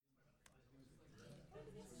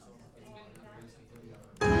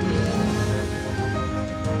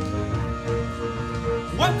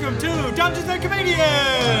Welcome to Dungeons and Comedians!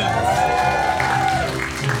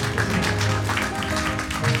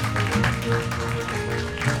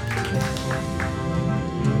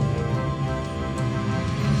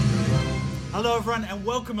 Hello everyone and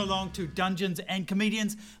welcome along to Dungeons and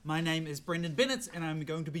Comedians. My name is Brendan Bennett and I'm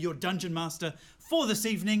going to be your Dungeon Master for this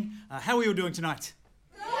evening. How are you all doing tonight?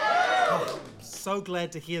 Oh, so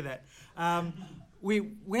glad to hear that.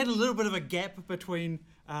 We had a little bit of a gap between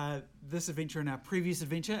this adventure and our previous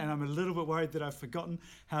adventure, and I'm a little bit worried that I've forgotten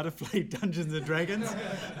how to play Dungeons and Dragons.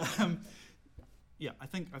 I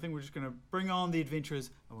think we're just going to bring on the adventurers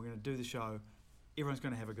and we're going to do the show. Everyone's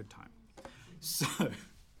going to have a good time. So,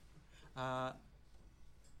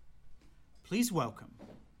 please welcome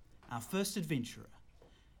our first adventurer,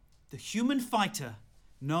 the human fighter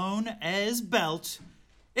known as Belt.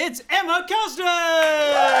 It's Emma Cosden!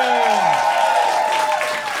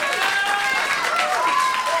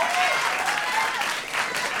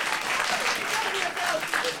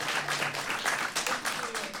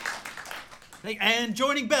 And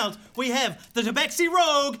joining Belt, we have the Tabaxi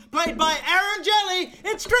Rogue, played by Aaron Jelly.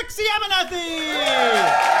 It's Trixie Abernathy!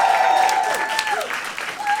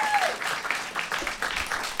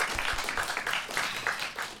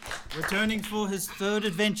 Returning for his third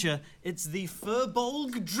adventure, it's the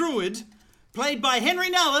Furbolg Druid, played by Henry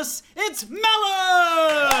Nellis. It's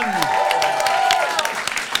Melon!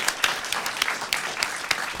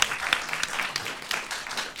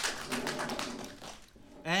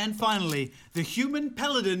 And finally, the human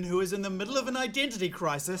paladin who is in the middle of an identity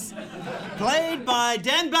crisis, played by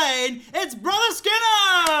Dan Bain, it's Brother Skinner!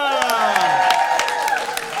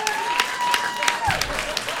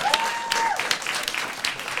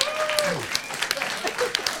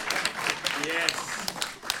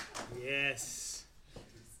 Yes.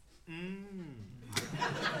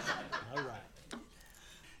 All right.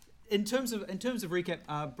 In terms of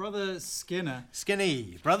recap, Brother Skinner.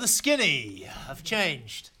 Brother Skinny. I've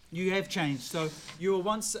changed. You have changed. So you were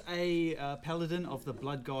once a paladin of the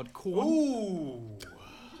blood god Khorne. Ooh.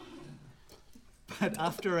 But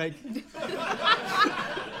after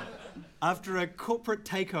a corporate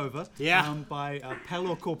takeover by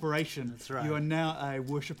Pelor Corporation, that's right. You are now a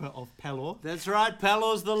worshipper of Pelor. That's right,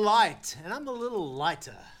 Pelor's the light, and I'm a little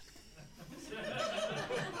lighter.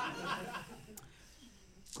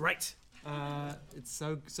 Great. It's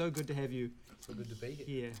so good to have you. So good to be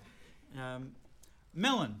here.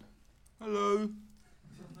 Melon. Hello.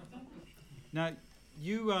 Now,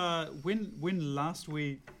 you when last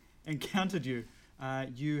we encountered you,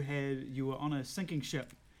 you were on a sinking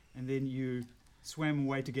ship, and then you swam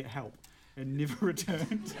away to get help and never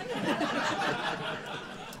returned.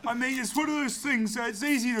 I mean, it's one of those things that it's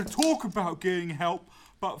easy to talk about getting help,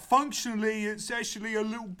 but functionally, it's actually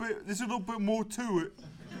there's a little bit more to it.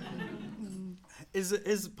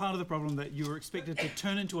 Is part of the problem that you were expected to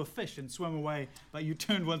turn into a fish and swim away, but you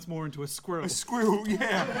turned once more into a squirrel? A squirrel,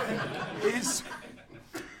 yeah.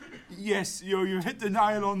 Yes, you hit the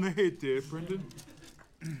nail on the head there, Brendan.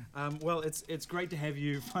 Well, it's great to have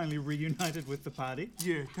you finally reunited with the party.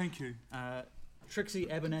 Yeah, thank you. Trixie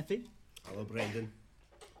Abernathy. Hello, Brendan.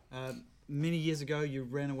 Many years ago, you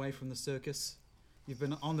ran away from the circus. You've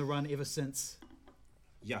been on the run ever since.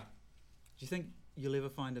 Yeah. Do you think you'll ever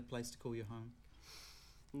find a place to call your home?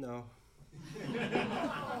 No.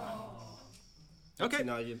 Okay.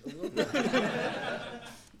 No,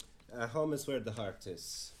 home is where the heart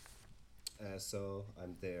is. So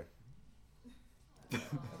I'm there.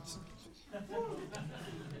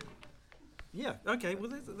 Yeah. Okay. Well,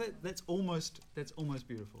 that's almost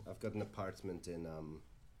beautiful. I've got an apartment in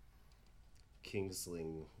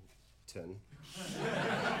Kingslington.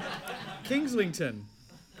 Kingslington.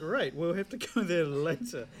 Great. We'll have to go there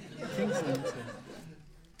later. Kingslington.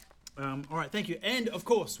 All right. Thank you. And of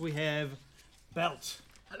course, we have Belt.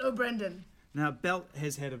 Hello, Brendan. Now, Belt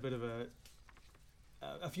has had a bit of a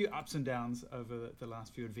few ups and downs over the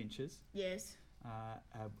last few adventures. Yes.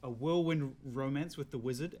 A whirlwind romance with the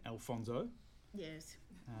wizard, Alfonso. Yes.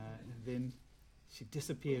 And then she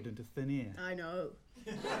disappeared into thin air. I know.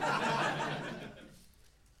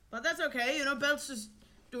 But that's okay, Belt's just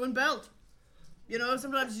doing Belt.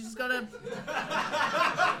 Sometimes you just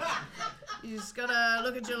gotta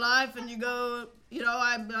look at your life and you go,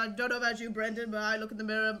 I don't know about you, Brendan, but I look in the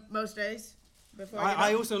mirror most days.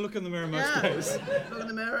 I also look in the mirror most days. Look in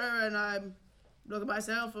the mirror and I look at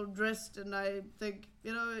myself, all dressed, and I think,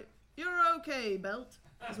 you're okay, Belt,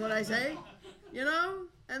 is what I say,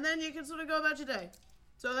 and then you can sort of go about your day.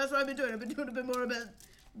 So that's what I've been doing. I've been doing a bit more of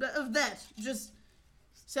that, just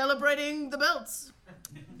celebrating the belts.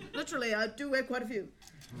 Literally, I do wear quite a few.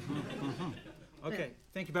 Okay,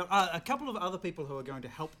 thank you, Belle. A couple of other people who are going to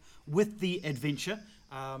help with the adventure.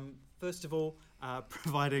 First of all,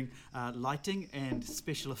 providing lighting and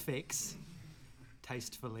special effects,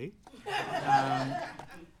 tastefully.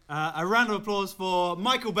 A round of applause for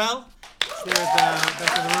Michael Bell. There at the back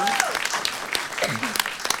of the room.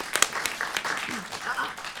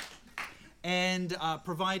 And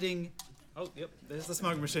providing... Oh, yep, there's the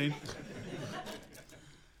smoke machine.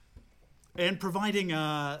 And providing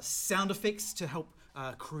sound effects to help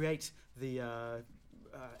create the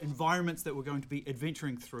environments that we're going to be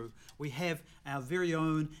adventuring through. We have our very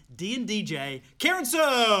own D&DJ, Karen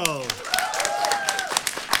Searle!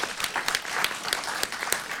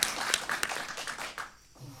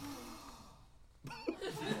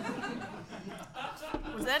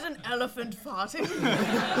 Was that an elephant farting?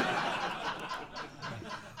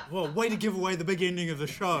 Well, way to give away the big ending of the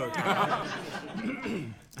show.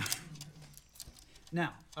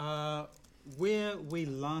 Now, where we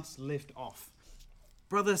last left off,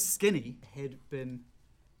 Brother Skinny had been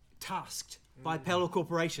tasked by Pelor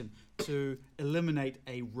Corporation to eliminate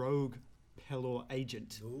a rogue Pelor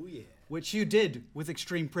agent. Oh, yeah. Which you did with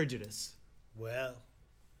extreme prejudice. Well,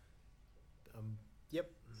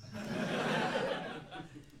 yep.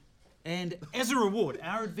 And as a reward,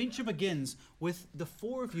 our adventure begins with the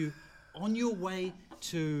four of you on your way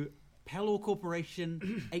to Pelor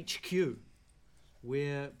Corporation HQ,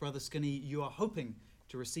 where, Brother Skinny, you are hoping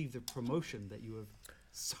to receive the promotion that you have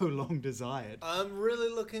so long desired. I'm really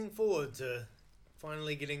looking forward to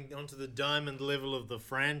finally getting onto the diamond level of the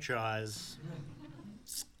franchise.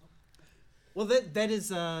 Well, that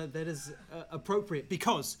is appropriate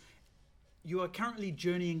because you are currently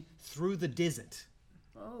journeying through the desert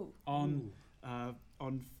on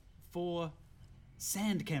 4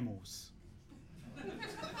 sand camels.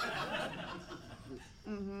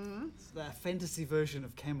 It's the fantasy version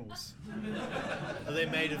of camels. Are they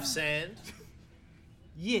made of sand?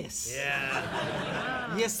 Yes.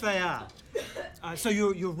 Yeah. Yes, they are. So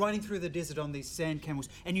you're riding through the desert on these sand camels,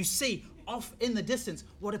 and you see off in the distance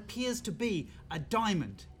what appears to be a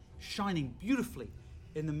diamond shining beautifully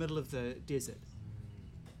in the middle of the desert.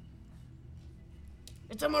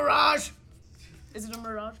 It's a mirage! Is it a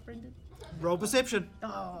mirage, Brendan? Roll perception.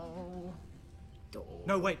 Oh.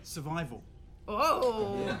 No, wait, survival.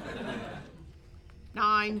 Oh.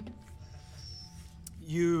 9.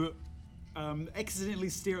 You accidentally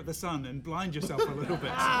stare at the sun and blind yourself a little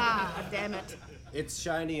bit. Ah, damn it. It's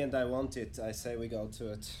shiny and I want it. I say we go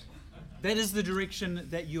to it. That is the direction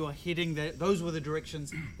that you are heading. Those were the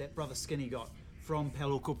directions that Brother Skinny got from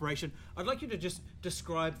Pelor Corporation. I'd like you to just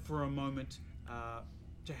describe for a moment,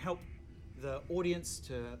 to help the audience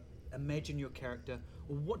to imagine your character.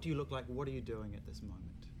 What do you look like? What are you doing at this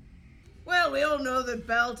moment? Well, we all know that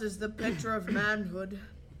Belt is the picture of manhood.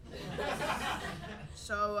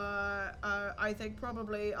 So, I think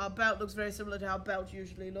probably our Belt looks very similar to how Belt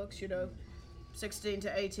usually looks, 16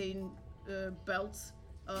 to 18 belts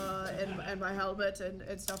and my helmet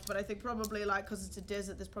and stuff. But I think probably, because it's a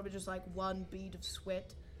desert, there's probably just, one bead of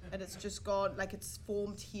sweat. And it's just gone, it's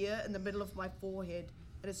formed here in the middle of my forehead.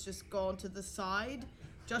 And it's just gone to the side,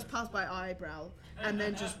 just past my eyebrow. And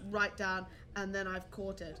then just right down, and then I've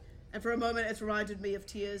caught it. And for a moment, it's reminded me of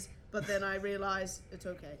tears, but then I realize it's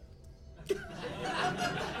okay.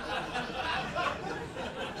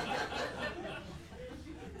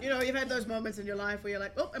 You've had those moments in your life where you're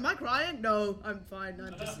like, oh, am I crying? No, I'm fine.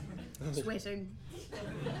 I'm just sweating.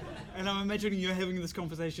 And I'm imagining you're having this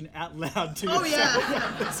conversation out loud to Oh, yourself yeah.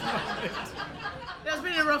 at this moment. It's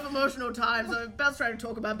been a rough emotional time, so Belt's trying to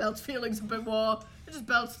talk about Belt's feelings a bit more. It's just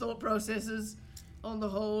Belt's thought processes on the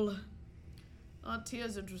whole. Aren't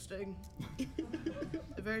tears interesting?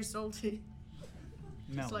 They're very salty.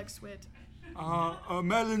 Mel. It's like sweat.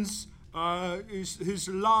 Melon's his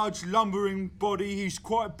large lumbering body. He's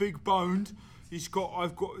quite big boned.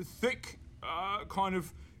 I've got thick kind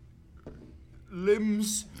of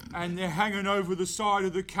limbs, and they're hanging over the side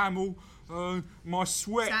of the camel. My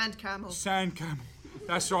sweat. Sand camel.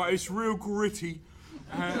 That's right. It's real gritty.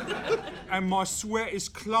 And my sweat is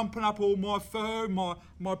clumping up all my fur.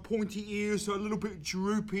 My pointy ears are a little bit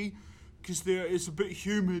droopy because it's a bit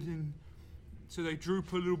humid, and so they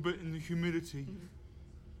droop a little bit in the humidity.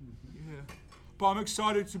 Yeah. But I'm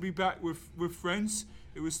excited to be back with friends.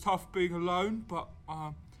 It was tough being alone, but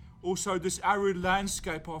also this arid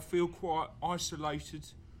landscape, I feel quite isolated.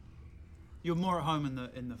 You're more at home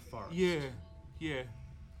in the forest. Yeah.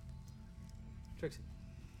 Trixie.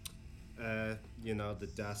 The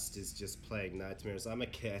dust is just playing nightmares. I'm a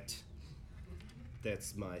cat.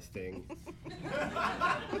 That's my thing.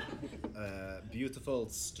 Beautiful,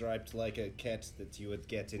 striped like a cat that you would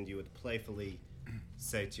get and you would playfully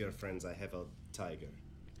say to your friends, I have a tiger,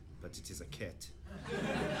 but it is a cat.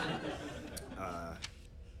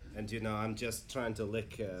 And you know, I'm just trying to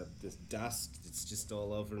lick this dust. It's just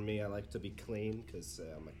all over me. I like to be clean because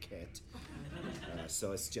I'm a cat.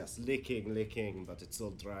 So it's just licking, but it's all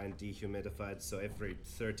dry and dehumidified. So every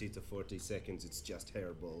 30 to 40 seconds, it's just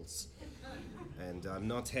hairballs. And I'm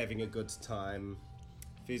not having a good time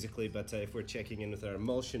physically, but if we're checking in with our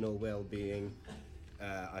emotional well-being,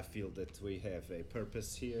 I feel that we have a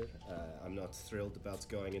purpose here. I'm not thrilled about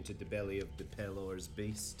going into the belly of the Pelor's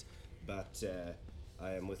beast, but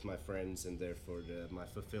I am with my friends, and therefore my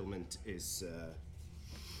fulfillment is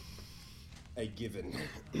a given.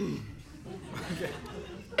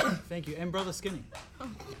 Thank you. And Brother Skinny.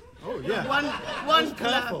 Oh, yeah. One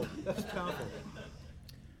Powerful. That was powerful.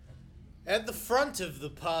 At the front of the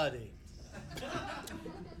party,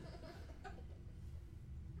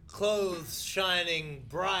 clothes shining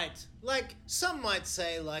bright, like some might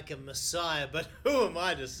say like a messiah, but who am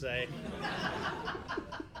I to say?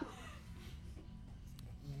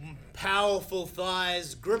 Powerful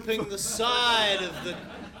thighs gripping the sides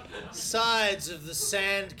of the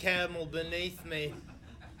sand camel beneath me.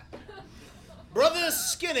 Brother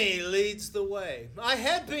Skinny leads the way. I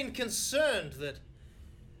had been concerned that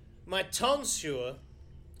my tonsure,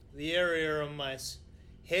 the area of my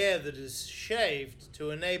hair that is shaved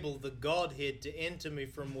to enable the godhead to enter me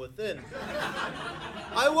from within,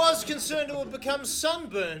 I was concerned it would become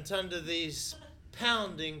sunburnt under these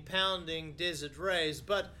pounding desert rays,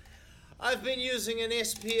 but I've been using an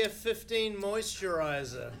SPF 15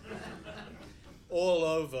 moisturizer all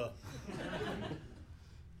over.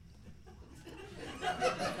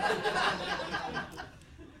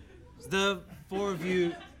 The four of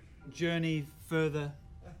you journey further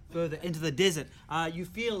into the desert. You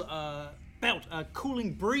feel felt a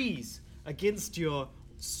cooling breeze against your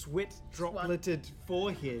sweat dropleted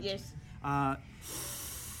forehead. Yes.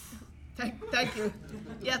 Thank you.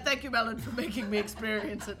 Yeah, thank you, Melon, for making me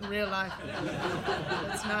experience it in real life.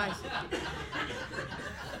 That's nice.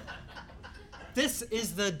 This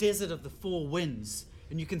is the desert of the four winds,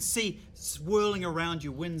 and you can see swirling around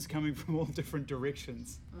you winds coming from all different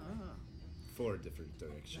directions. 4 different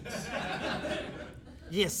directions.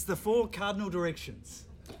 Yes, the 4 cardinal directions.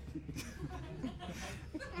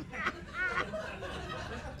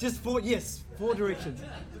 Just 4, yes, 4 directions.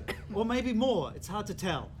 Or maybe more, it's hard to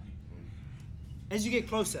tell. As you get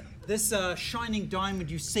closer, this shining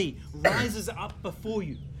diamond you see rises up before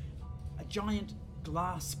you. A giant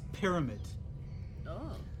glass pyramid.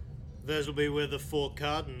 Oh. That'll be where the 4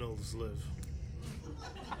 cardinals live.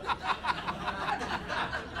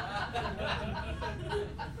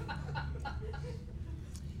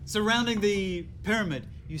 Surrounding the pyramid,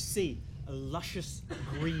 you see a luscious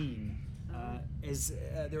green.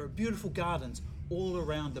 There are beautiful gardens all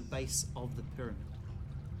around the base of the pyramid.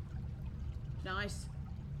 Nice.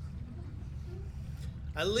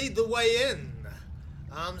 I lead the way in,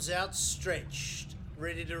 arms outstretched,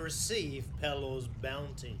 ready to receive Pelor's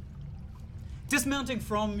bounty. Dismounting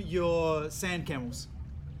from your sand camels,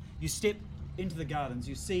 you step into the gardens.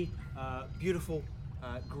 You see beautiful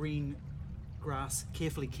green grass,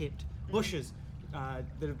 carefully kept, bushes that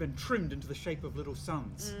have been trimmed into the shape of little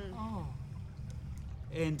suns. Oh.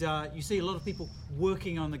 And you see a lot of people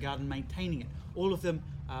working on the garden, maintaining it. All of them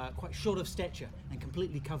quite short of stature and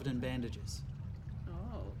completely covered in bandages.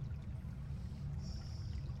 Oh.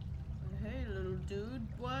 Hey, little dude,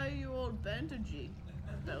 why are you all bandagey?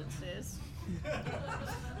 Belt says.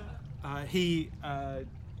 He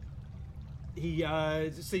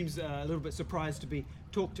seems a little bit surprised to be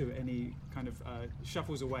talked to, and he kind of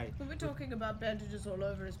shuffles away. But we're talking about bandages all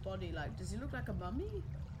over his body. Like, does he look like a mummy?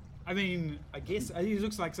 I mean, I guess he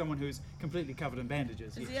looks like someone who's completely covered in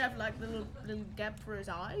bandages. Does he have like little gap for his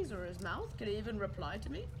eyes or his mouth? Can he even reply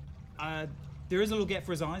to me? There is a little gap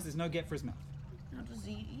for his eyes. There's no gap for his mouth. How does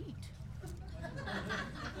he eat?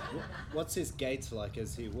 What's his gait like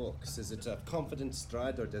as he walks? Is it a confident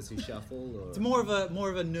stride, or does he shuffle? Or? It's more of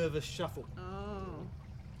a nervous shuffle. Oh.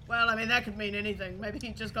 Well, I mean, that could mean anything. Maybe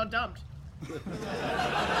he just got dumped.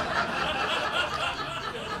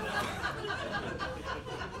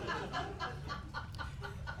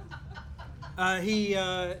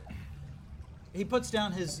 He puts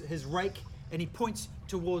down his rake and he points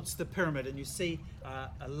towards the pyramid, and you see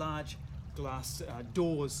a large glass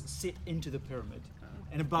doors set into the pyramid,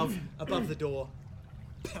 and above the door,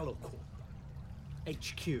 Pelorcorp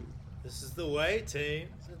HQ. This is the way, team.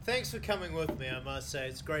 Thanks for coming with me, I must say.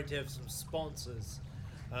 It's great to have some sponsors.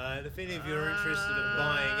 And if any of you are interested in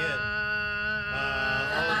buying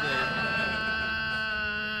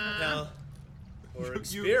in, or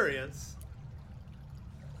experience,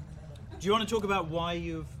 Do you want to talk about why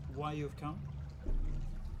you've come?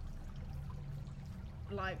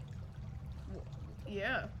 Like,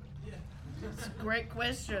 yeah. It's a great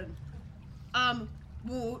question.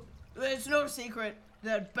 Well, it's no secret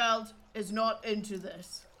that Belt is not into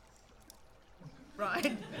this.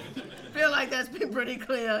 Right? Feel like that's been pretty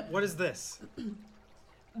clear. What is this?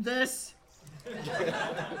 This.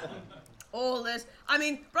 All this. I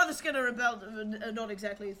mean, Brother Skinner and Belt are not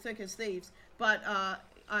exactly thick as thieves, but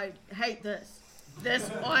I hate this.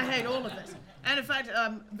 I hate all of this. And in fact,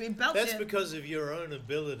 Belt's That's because of your own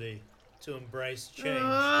ability to embrace change.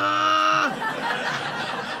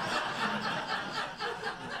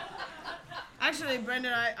 Actually,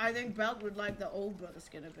 Brendan, I think Belt would like the old Brother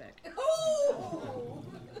Skinner back.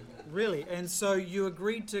 Really? And so you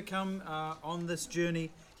agreed to come on this journey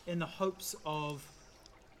in the hopes of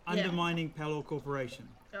undermining Pelor Corporation?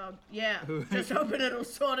 Yeah. Just hoping it'll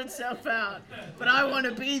sort itself out. But I want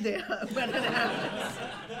to be there when it happens.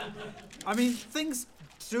 I mean, things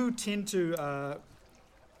do tend to,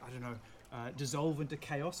 dissolve into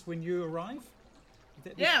chaos when you arrive.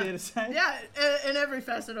 Is that fair to say? Yeah, in every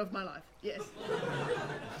facet of my life, yes.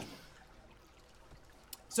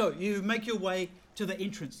 So you make your way to the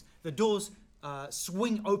entrance. The doors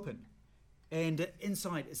swing open, and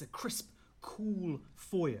inside is a crisp, cool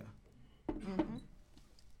foyer. Mm-hmm.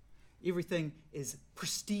 Everything is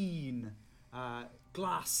pristine,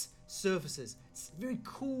 glass surfaces. It's very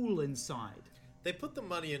cool inside. They put the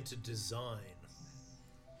money into design.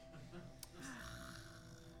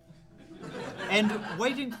 And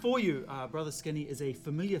waiting for you, Brother Skinny, is a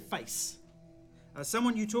familiar face.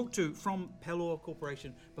 Someone you talked to from Pelor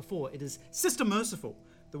Corporation before. It is Sister Merciful,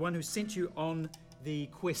 the one who sent you on the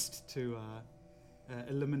quest to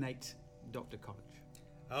eliminate Dr. Koch.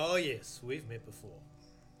 Oh yes, we've met before.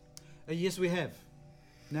 Yes, we have.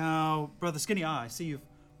 Now, Brother Skinny, I see you've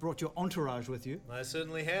brought your entourage with you. I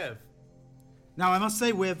certainly have. Now, I must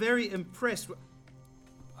say, we're very impressed.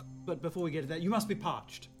 But before we get to that, you must be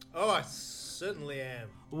parched. Oh, I certainly am.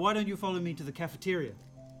 Why don't you follow me to the cafeteria?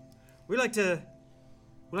 We like to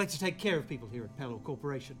take care of people here at Pelor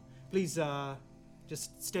Corporation. Please,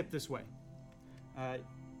 just step this way.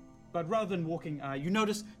 But rather than walking, you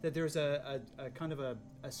notice that there's a kind of a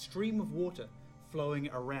stream of water flowing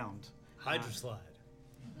around. Hydroslide.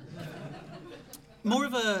 More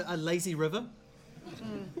of a lazy river.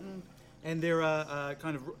 And there are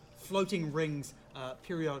kind of floating rings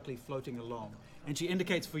periodically floating along. And she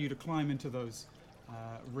indicates for you to climb into those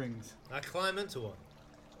rings. I climb into one.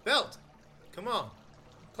 Belt, come on.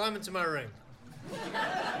 Climb into my ring.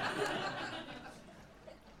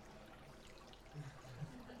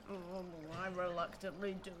 I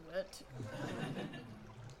reluctantly do it.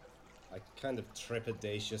 I kind of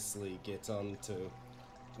trepidatiously get onto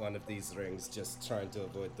one of these rings, just trying to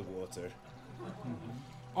avoid the water.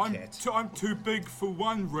 I'm too big for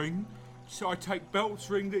one ring, so I take Belt's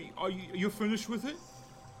ring. You're finished with it?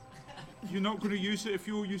 You're not going to use it if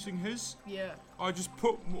you're using his? Yeah. I just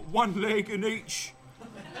put one leg in each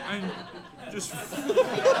and just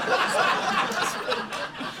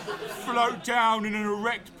float down in an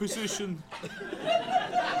erect position.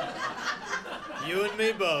 You and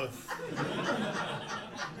me both.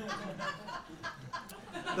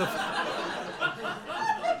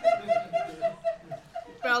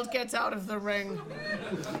 Belt gets out of the ring.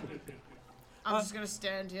 I'm just gonna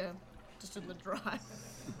stand here, just in the dry.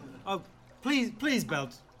 Oh, please,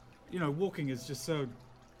 Belt. You know, walking is just so...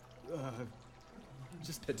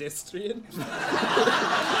 Just pedestrian?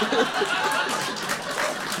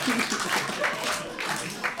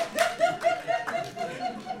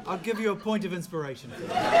 I'll give you a point of inspiration.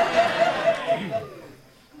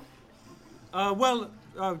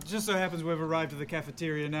 Just so happens we've arrived at the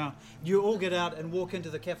cafeteria now. You all get out and walk into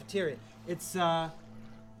the cafeteria. It's a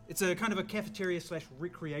kind of a cafeteria /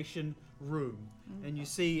 recreation room, and you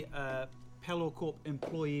see Pelor Corp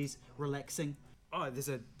employees relaxing. Oh,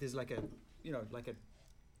 there's like a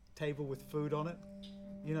table with food on it.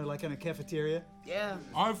 You know, like in a cafeteria. Yeah.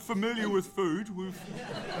 I'm familiar with food.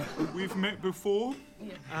 We've met before.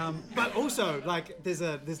 Yeah. But also, like, there's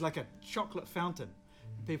like a chocolate fountain.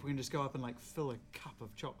 People can just go up and like fill a cup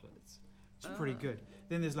of chocolate. It's pretty good.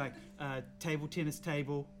 Then there's like a table tennis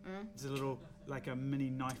table. There's a little like a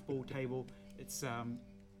mini knife ball table. It's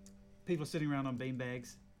people are sitting around on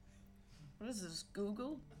beanbags. What is this,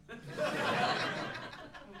 Google?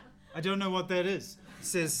 I don't know what that is,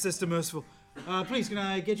 says Sister Merciful. Please, can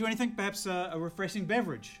I get you anything? Perhaps a refreshing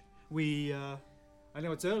beverage. I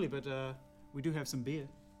know it's early, but we do have some beer.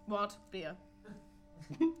 What? Beer.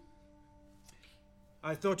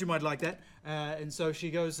 I thought you might like that. And so she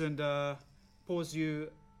goes and pours you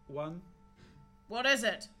one What is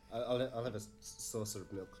it? I'll have a saucer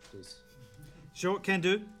of milk, please. Sure, can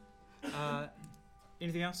do.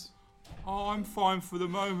 Anything else? Oh, I'm fine for the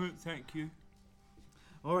moment, thank you.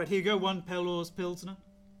 All right, here you go. 1 Pelor's Pilsner.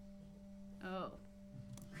 Oh.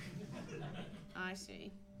 I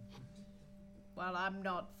see. Well, I'm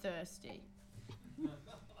not thirsty.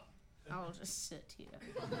 I'll just sit here.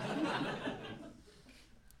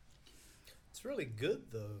 It's really good,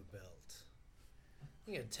 though, Belt.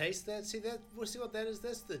 You gonna taste that? See that? See what that is?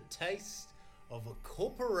 That's the taste of a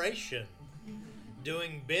corporation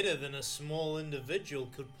doing better than a small individual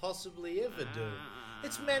could possibly ever do.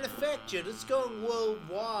 It's manufactured. It's going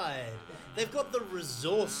worldwide. They've got the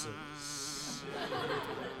resources.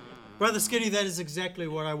 Brother Skinny, that is exactly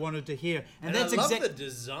what I wanted to hear. And that's I love the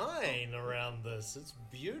design around this. It's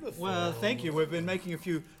beautiful. Well, thank you. We've been making a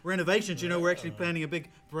few renovations. You know, we're actually planning a big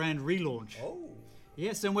brand relaunch. Oh.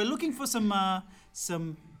 Yes, and we're looking for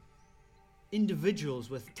some individuals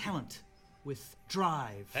with talent, with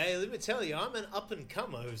drive. Hey, let me tell you, I'm an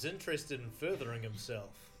up-and-comer who's interested in furthering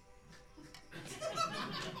himself.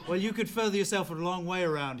 Well, you could further yourself a long way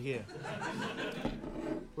around here.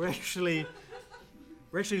 We're actually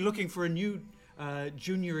looking for a new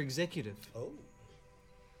junior executive. Oh.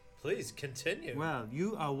 Please, continue. Well,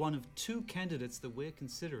 you are one of 2 candidates that we're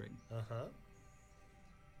considering. Uh-huh.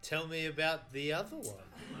 Tell me about the other one.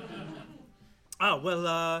 Oh,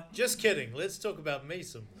 well, Just kidding. Let's talk about me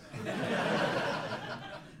some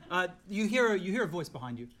more. you hear a voice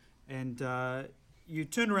behind you, and you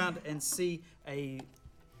turn around and see a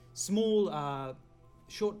small,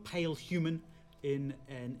 short, pale human in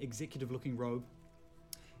an executive-looking robe.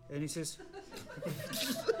 And he says,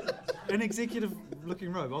 an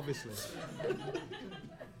executive-looking robe, obviously.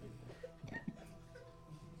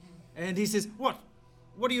 And he says, What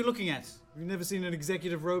are you looking at? You've never seen an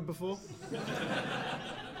executive robe before?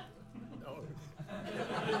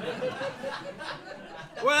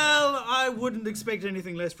 Well, I wouldn't expect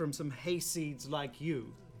anything less from some hayseeds like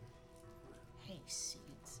you.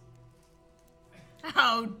 Hayseeds?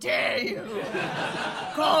 How dare you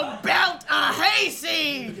call Belt a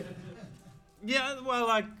hayseed? Yeah,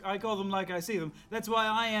 well, I call them like I see them. That's why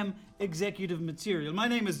I am executive material. My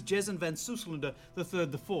name is Jessen van Soeslander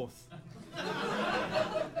the Fourth.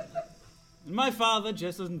 And my father,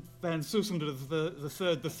 Jessen van Soeslander the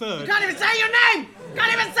Third. You can't even say your name! You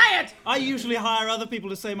can't even say it! I usually hire other people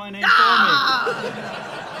to say my name for me.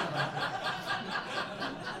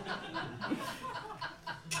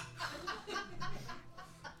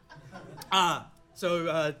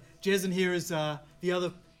 So Jessen here is the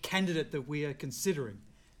other candidate that we are considering.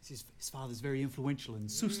 His father's very influential in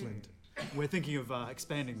Soesland. We're thinking of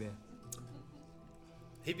expanding there.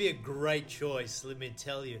 He'd be a great choice, let me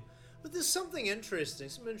tell you. But there's something interesting,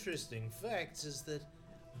 some interesting facts, is that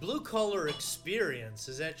blue-collar experience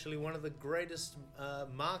is actually one of the greatest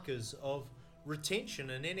markers of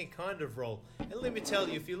retention in any kind of role. And let me tell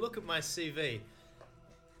you, if you look at my CV,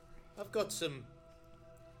 I've got some,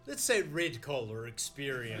 let's say, red-collar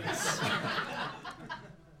experience.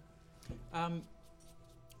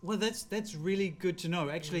 Well, that's really good to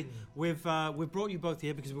know. Actually, we've brought you both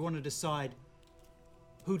here because we want to decide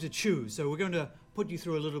who to choose. So we're going to put you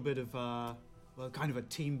through a little bit of kind of a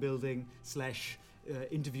team building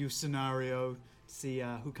 / interview scenario to see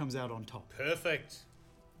who comes out on top. Perfect.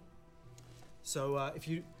 So if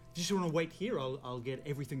you just want to wait here, I'll get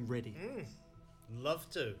everything ready. Love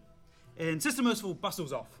to. And Sister Merciful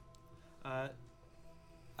bustles off.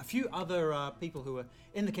 A few other people who are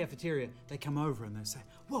in the cafeteria, they come over and they say,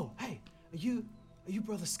 "Whoa, hey, are you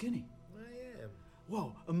Brother Skinny?" I am.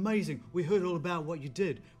 Whoa, amazing. We heard all about what you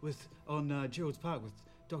did on Gerald's Park with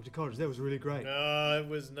Dr. Cottage. That was really great. No, it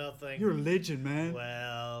was nothing. You're a legend, man.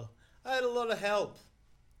 Well, I had a lot of help.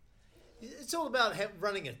 It's all about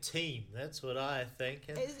running a team. That's what I think.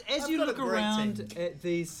 And As I've you got a look great around team. at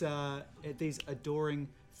these adoring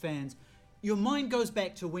fans, your mind goes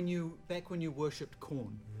back to when you worshipped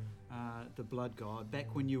Khorne, the blood god,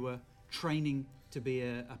 back when you were training to be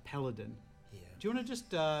a paladin. Yeah. Do you want to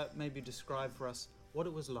just maybe describe for us what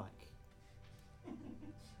it was like?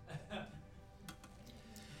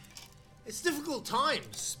 It's difficult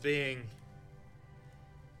times being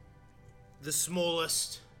the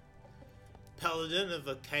smallest paladin of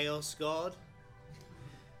a chaos god.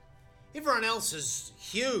 Everyone else is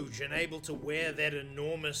huge and able to wear that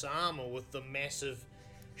enormous armor with the massive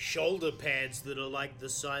shoulder pads that are like the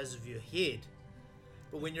size of your head.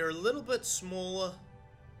 But when you're a little bit smaller,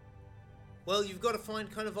 well, you've got to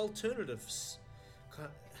find kind of alternatives.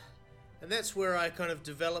 And that's where I kind of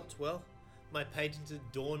developed, well, my patented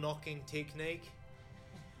door knocking technique.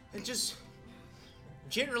 And just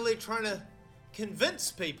generally trying to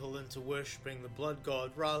convince people into worshipping the blood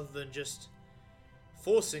god rather than just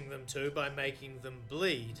forcing them to by making them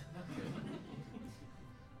bleed.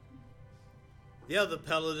 The other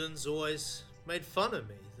paladins always made fun of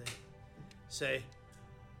me. They say,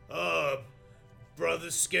 "Oh,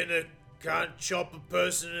 Brother Skinner can't chop a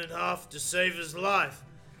person in half to save his life."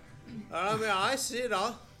 I mean, I said,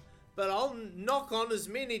 I'll knock on as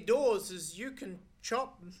many doors as you can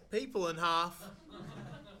chop people in half.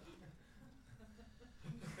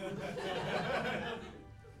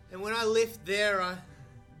 And when I left there, I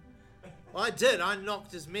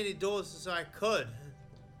knocked as many doors as I could.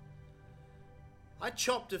 I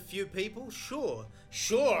chopped a few people, sure.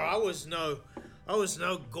 I was no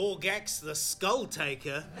Gorgax the Skull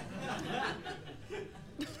Taker.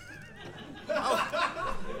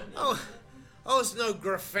 I was no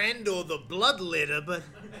Gryffindor the Bloodletter, but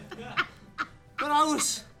I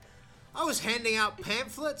was handing out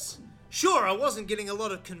pamphlets. Sure, I wasn't getting a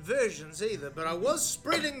lot of conversions either, but I was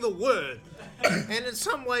spreading the word. And in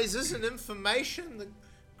some ways, isn't information the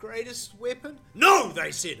greatest weapon? No,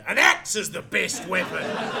 they said, an axe is the best weapon.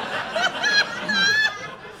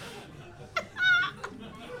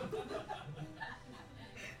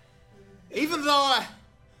 Even though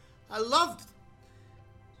I loved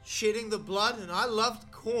shedding the blood and I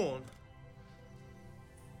loved corn,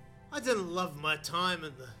 I didn't love my time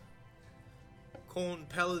in the Corn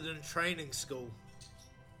Paladin Training School.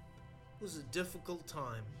 It was a difficult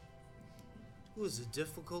time. It was a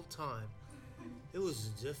difficult time. It was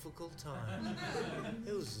a difficult time.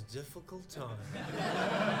 It was a difficult time.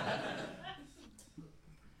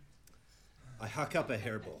 I huck up a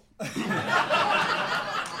hairball.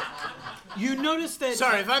 You notice that...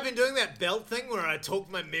 Sorry, have I been doing that belt thing where I talk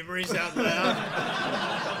my memories out loud?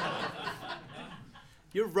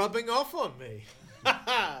 You're rubbing off on me.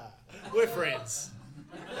 We're friends.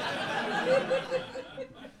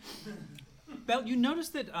 Belt, you notice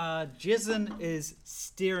that Jezin is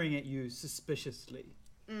staring at you suspiciously.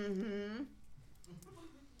 Mm-hmm.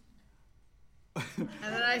 And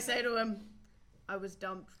then I say to him, I was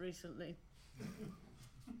dumped recently.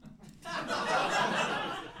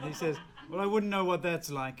 And he says, well, I wouldn't know what that's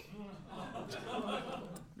like.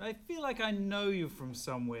 I feel like I know you from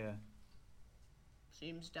somewhere.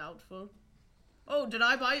 Seems doubtful. Oh, did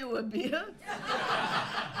I buy you a beer?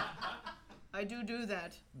 I do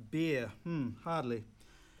that. Beer? Hardly.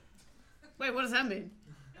 Wait, what does that mean?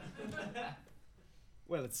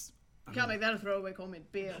 Well, it's... You can't make that a throwaway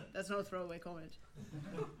comment. Beer. That's not a throwaway comment.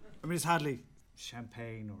 I mean, it's hardly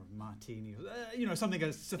champagne or martini. Or, something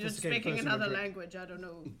as sophisticated. You're speaking person another would drink. language. I don't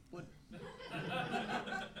know what...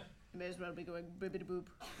 You may as well be going bibbidi boop.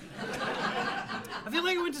 I feel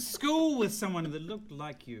like I went to school with someone that looked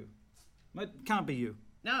like you. It can't be you.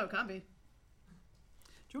 No, it can't be. Do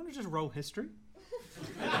you want to just roll history?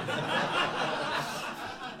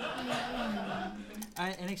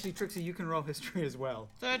 And actually, Trixie, you can roll history as well.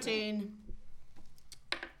 13.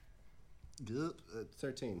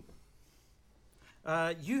 13.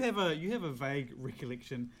 You have a vague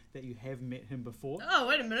recollection that you have met him before. Oh,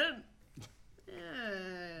 wait a minute.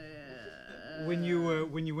 When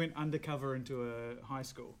you went undercover into a high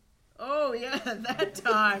school. Oh, yeah, that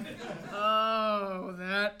time. Oh,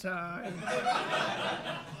 that time.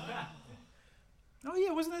 Oh,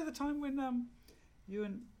 yeah, wasn't that the time when you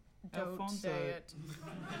and Don't Alfonso say it.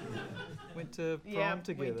 went to prom Yeah,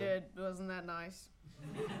 together? we did. Wasn't that nice?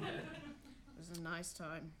 It was a nice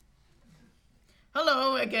time.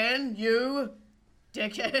 Hello again, you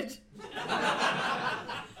dickhead.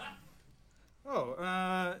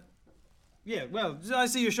 Oh, yeah, well, I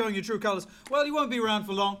see you're showing your true colours. Well, you won't be around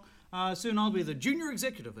for long. Soon I'll be the junior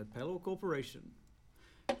executive at Pelor Corporation.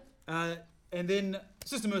 And then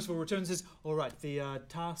Sister Merciful returns and says, all right, the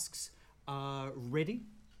tasks are ready.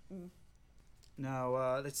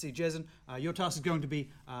 Now, let's see, Jezin, your task is going to be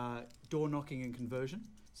door knocking and conversion.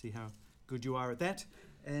 See how good you are at that.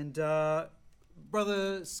 And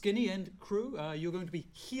Brother Skinny and crew, you're going to be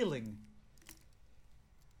healing.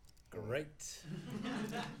 Great.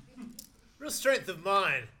 Real strength of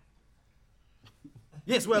mind.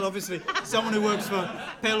 Yes, well, obviously, someone who works for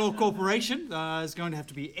Pelor Corporation is going to have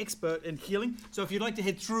to be expert in healing. So if you'd like to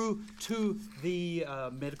head through to the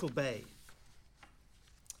medical bay.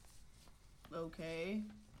 Okay.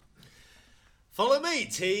 Follow me,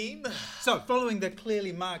 team. So, following the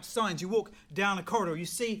clearly marked signs, you walk down a corridor. You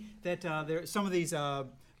see that some of these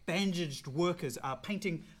bandaged workers are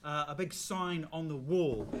painting a big sign on the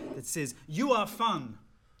wall that says, "You are fun."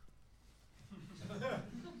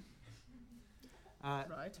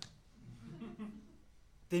 Right.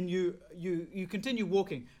 Then you continue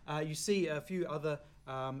walking. You see a few other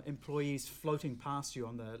employees floating past you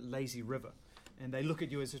on the lazy river, and they look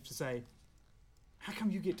at you as if to say, "How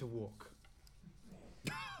come you get to walk?"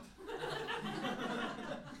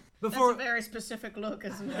 That's a very specific look,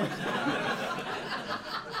 isn't it?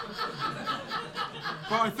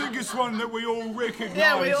 But I think it's one that we all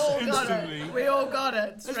recognise instantly. We all got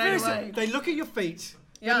it straight away. They look at your feet,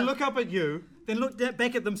 then look up at you, then look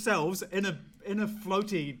back at themselves in a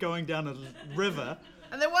floaty going down a river.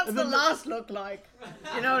 And then what's the last look like?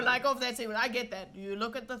 You know, like of that sequence. I get that. You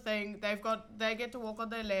look at the thing, they get to walk on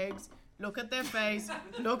their legs, look at their face,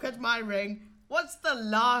 look at my ring. What's the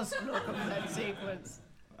last look of that sequence?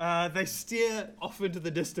 They stare off into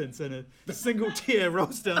the distance and a single tear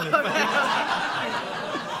rolls down their face.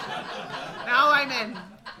 Now I'm in.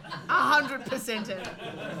 100% in.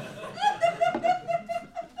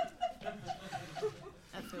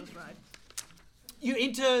 That feels right. You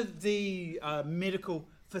enter the medical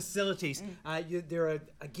facilities. There are,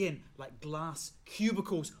 again, like glass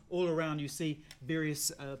cubicles all around. You see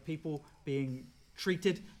various people being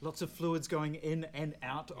treated, lots of fluids going in and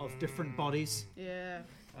out of different bodies. Yeah.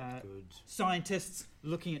 Good. Scientists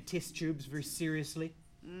looking at test tubes very seriously.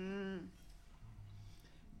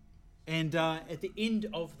 And at the end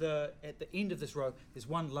of this row, there's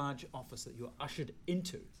one large office that you're ushered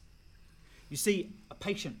into. You see a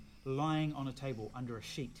patient lying on a table under a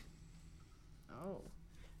sheet. Oh.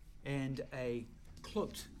 And a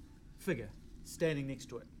cloaked figure standing next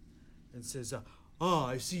to it, and says,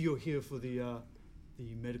 "I see you're here for the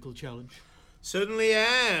medical challenge." Certainly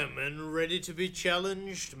am, and ready to be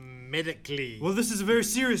challenged medically. Well, this is a very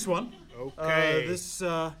serious one. Okay. This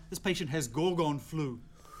patient has Gorgon flu.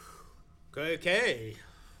 Okay.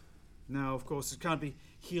 Now, of course, it can't be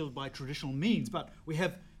healed by traditional means, but we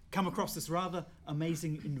have come across this rather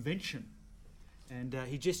amazing invention. And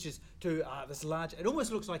he gestures to this large, it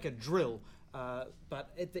almost looks like a drill,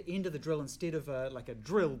 but at the end of the drill, instead of like a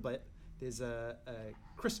drill, but there's a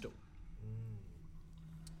crystal.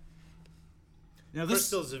 Now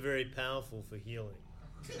Crystals are very powerful for healing.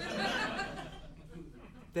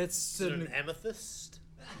 That's Is it an amethyst?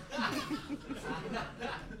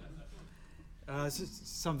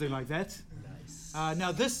 something like that. Nice.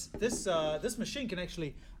 Now this machine can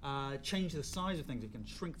actually change the size of things. It can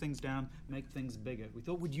shrink things down, make things bigger. We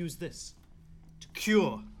thought we'd use this to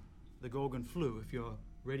cure the Gorgon flu if you're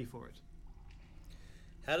ready for it.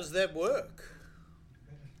 How does that work?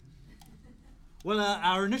 Well,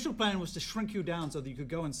 our initial plan was to shrink you down so that you could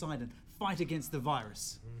go inside and fight against the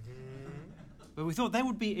virus. But we thought that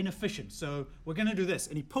would be inefficient, so we're going to do this.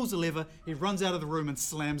 And he pulls a lever, he runs out of the room and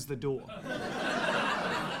slams the door.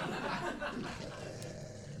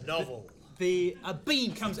 Novel. A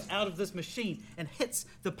beam comes out of this machine and hits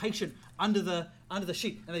the patient under the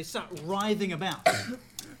sheet, and they start writhing about.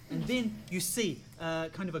 And then you see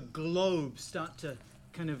kind of a globe start to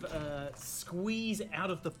kind of squeeze out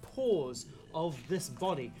of the pores of this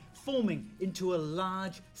body, forming into a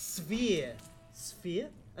large sphere. Sphere?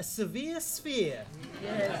 A severe sphere.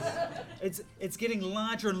 Yes. It's getting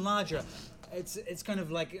larger and larger. It's kind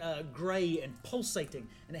of like grey and pulsating,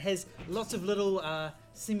 and it has lots of little,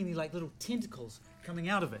 seemingly like little tentacles coming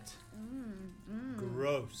out of it.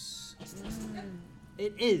 Gross.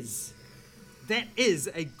 It is. That is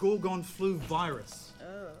a Gorgon flu virus.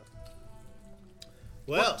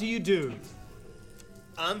 Well, What do you do?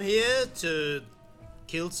 I'm here to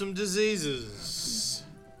kill some diseases.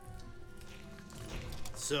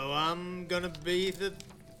 So I'm gonna be the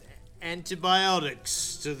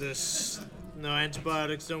antibiotics to this. No,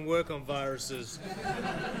 antibiotics don't work on viruses.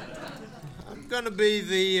 I'm gonna be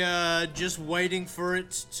the just waiting for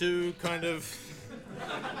it to kind of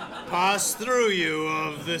pass through you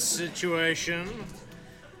of this situation.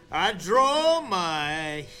 I draw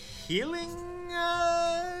my healing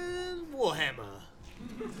warhammer.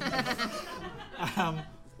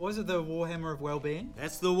 Was it the Warhammer of Wellbeing?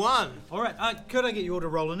 That's the one. All right. Could I get you all to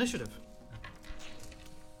roll initiative?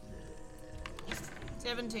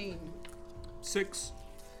 17. 6.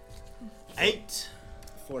 8.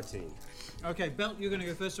 14. Okay, Belt, you're going to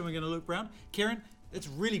go first, and we're going to loop round. Kieran, it's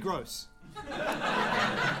really gross.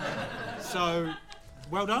 So,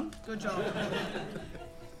 well done. Good job.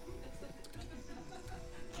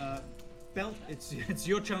 Belt, it's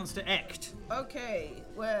your chance to act. Okay,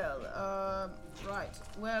 well, right.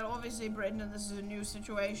 Well, obviously, Brendan, this is a new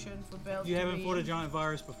situation for Belt. You haven't fought a giant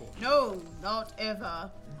virus before. No, not ever.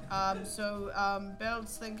 So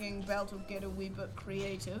Belt's thinking Belt will get a wee bit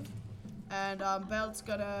creative. And Belt's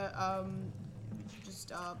gonna,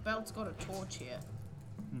 Belt's got a torch here.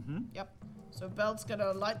 Mm-hmm. Yep. So Belt's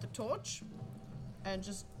gonna light the torch and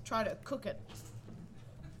just try to cook it.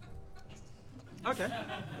 Okay.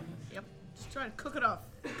 Yep. Just try to cook it off.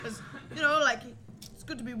 Because, you know, like, it's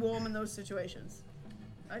good to be warm in those situations.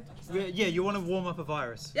 Right? Yeah, you want to warm up a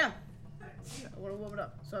virus. Yeah. I want to warm it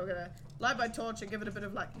up. So I'm going to light my torch and give it a bit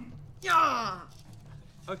of, like, yah!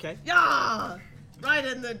 Okay. Yah! Right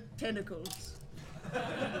in the tentacles.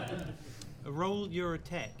 Roll your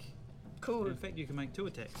attack. Cool. In fact, you can make 2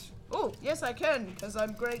 attacks. Oh, yes, I can, because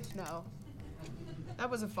I'm great now. That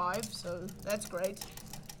was a 5, so that's great.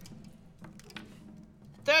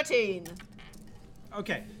 13.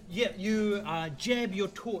 Okay. Yeah, you jab your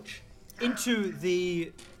torch into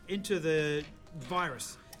the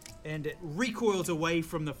virus, and it recoils away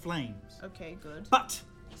from the flames. Okay, good. But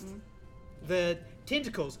the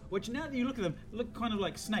tentacles, which now that you look at them, look kind of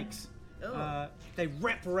like snakes. Oh. They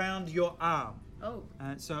wrap around your arm. Oh,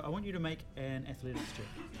 So I want you to make an athletics check.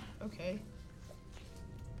 okay.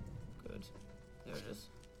 Good. There it is.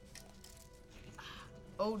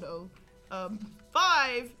 Oh no.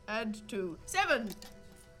 5 and 2. 7.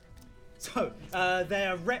 So they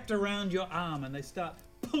are wrapped around your arm and they start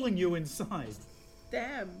pulling you inside.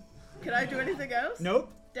 Damn. Can I do anything else?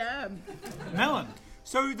 Nope. Damn. Melon,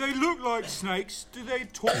 So they look like snakes. Do they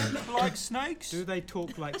talk like snakes? do they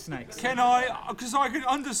talk like snakes? Can I? Because I can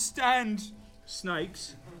understand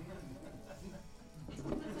snakes.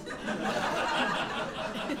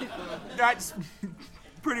 That's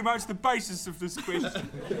pretty much the basis of this question.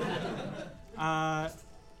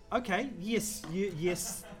 Okay. Yes.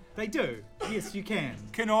 Yes, they do. Yes, you can.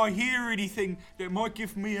 Can I hear anything that might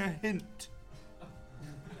give me a hint?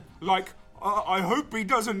 Like, I hope he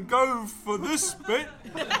doesn't go for this bit.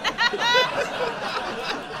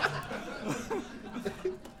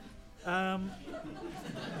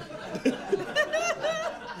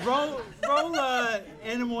 Roll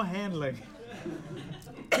animal handling.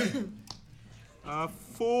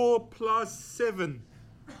 4 plus 7.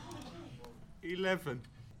 11.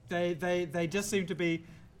 They just seem to be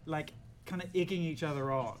like kind of egging each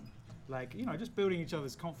other on, like, you know, just building each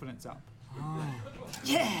other's confidence up.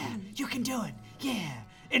 Yeah, you can do it. Yeah,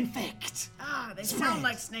 infect. Ah, they sound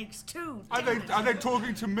like snakes too. Are they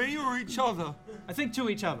talking to me or each other? I think to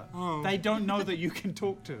each other. Oh. They don't know that you can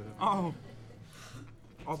talk to them. Oh.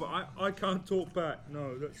 Oh, but I can't talk back.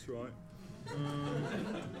 No, that's right.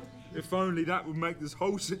 If only that would make this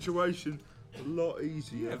whole situation a lot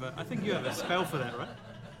easier. I think you have a spell for that, right?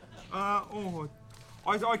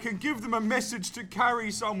 I can give them a message to carry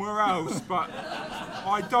somewhere else, but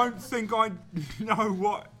I don't think I know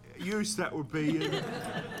what use that would be in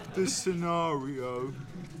this scenario.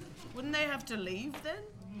 Wouldn't they have to leave then?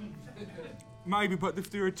 Maybe, but if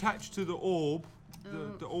they're attached to the orb,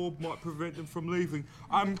 the orb might prevent them from leaving.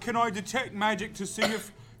 Can I detect magic to see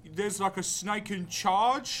if there's like a snake in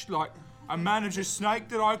charge, like a manager snake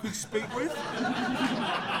that I could speak with?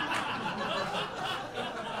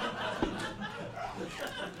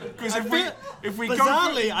 Because if we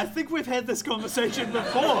Bizarrely, go, I think we've had this conversation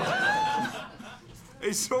before.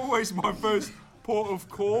 it's always my first port of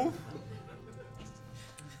call.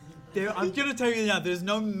 I'm gonna tell you now. There's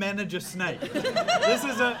no manager snake. This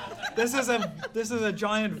is a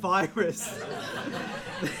giant virus.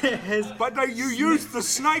 But you used the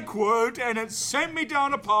snake word, and it sent me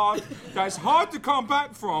down a path that's hard to come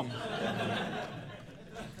back from.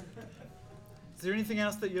 Is there anything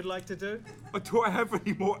else that you'd like to do? Do I have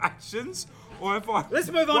any more actions? Or have I Let's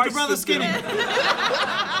move on to Brother wasted Skinny. them?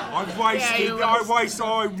 I've wasted. you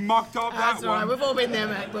I mucked up That's that all right. one. We've all been there,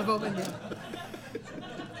 mate. We've all been there.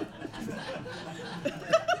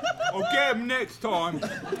 I'll get him next time.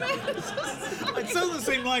 It still doesn't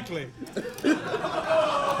seem likely.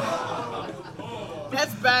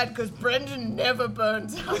 That's bad because Brendan never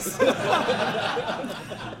burns us.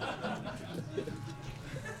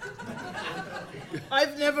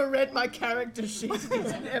 I've never read my character sheet. He's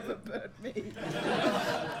never burnt me.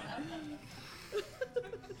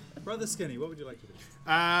 Brother Skinny, what would you like to do?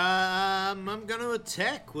 I'm going to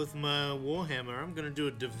attack with my Warhammer. I'm going to do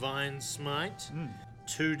a Divine Smite.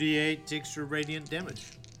 2d8 extra radiant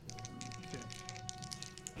damage.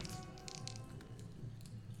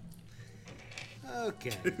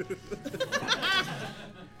 Okay.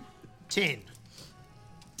 10.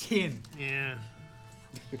 10. Yeah.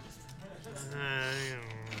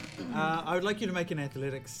 I would like you to make an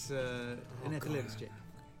athletics check.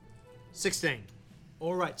 16.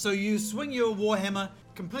 All right. So you swing your warhammer,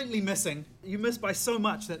 completely missing. You miss by so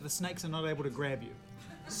much that the snakes are not able to grab you.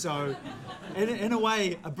 So, in a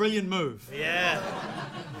way, a brilliant move. Yeah.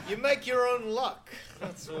 You make your own luck.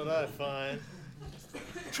 That's what I find.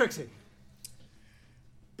 Trixie.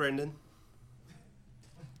 Brendan,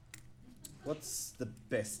 what's the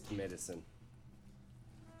best medicine?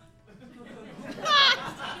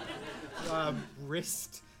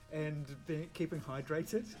 rest and keeping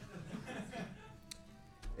hydrated?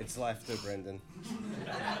 It's laughter, Brendan.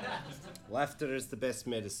 Laughter is the best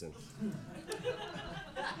medicine.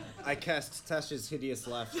 I cast Tasha's hideous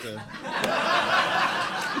laughter.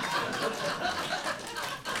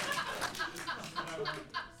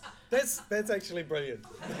 That's actually brilliant.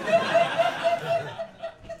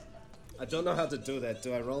 I don't know how to do that.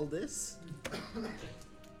 Do I roll this?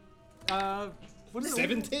 What is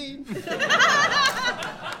 17?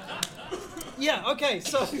 Yeah, okay,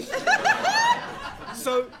 so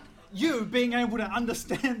you being able to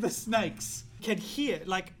understand the snakes can hear,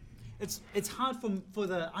 like, it's hard for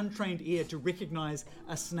the untrained ear to recognize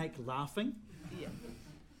a snake laughing. Yeah.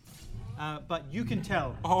 But you can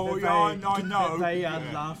tell Oh, that yeah, they, I know. that they are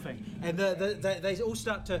laughing. And they all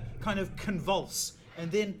start to kind of convulse,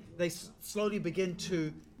 and then they slowly begin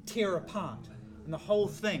to tear apart, and the whole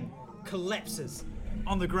thing collapses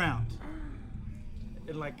on the ground.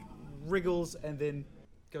 It like wriggles and then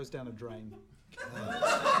goes down a drain.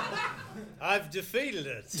 I've defeated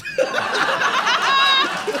it.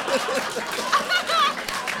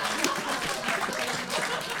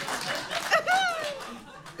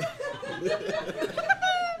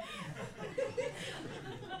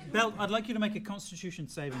 Belt, I'd like you to make a Constitution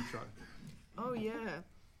saving throw. Oh yeah.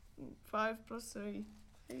 5 + 3,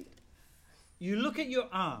 8. You look at your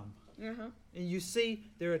arm, Uh-huh. and you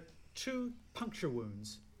see there are 2 puncture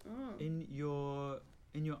wounds Oh. in your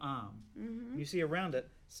arm. Mm-hmm. You see around it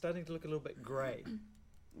starting to look a little bit grey.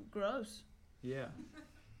 Gross. Yeah.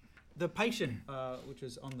 The patient, which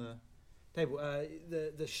is on the table,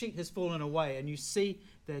 the sheet has fallen away, and you see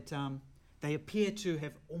that they appear to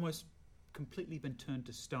have almost completely been turned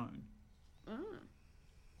to stone. Ah.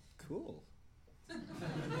 Cool.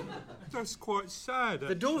 That's quite sad.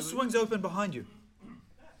 The door actually. swings open behind you.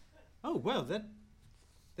 Oh well, that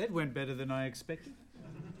went better than I expected.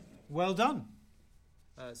 Well done,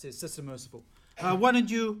 says Sister Merciful. Why don't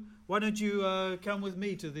you come with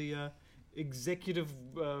me to the executive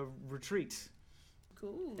retreat?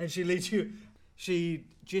 Cool. And she leads you. She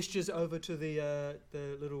gestures over to the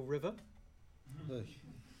little river.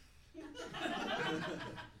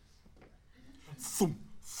 Thump,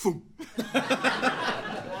 thump.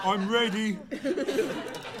 I'm ready.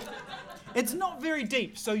 It's not very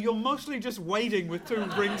deep, so you're mostly just wading with 2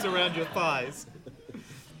 rings around your thighs.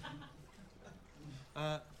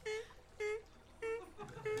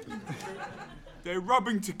 They're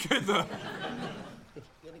rubbing together.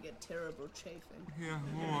 You're gonna get terrible chafing. Yeah,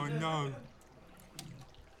 oh, I know.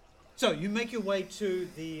 So you make your way to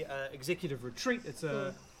the executive retreat. It's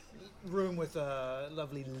a room with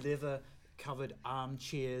lovely leather-covered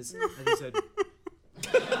armchairs. And there's a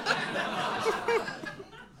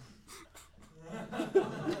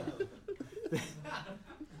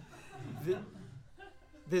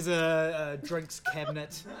there's a drinks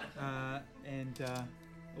cabinet and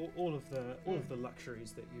all of the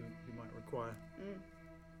luxuries that you might require.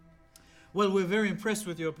 Well, we're very impressed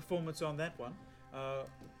with your performance on that one.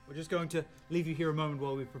 We're just going to leave you here a moment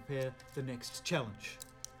while we prepare the next challenge.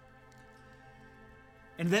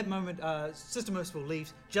 And at that moment, Sister Merciful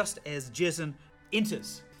leaves just as Jason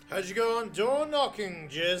enters. How'd you go on door knocking,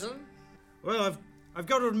 Jason? Well, I've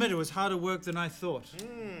got to admit it was harder work than I thought.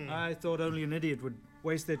 I thought only an idiot would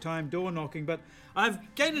waste their time door knocking, but I've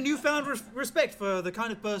gained a newfound respect for the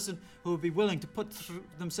kind of person who would be willing to put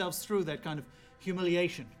themselves through that kind of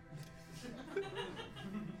humiliation.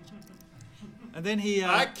 And then he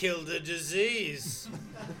I killed a disease.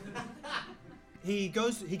 he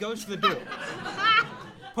goes to the door,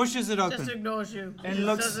 pushes it open, Just ignores you. And He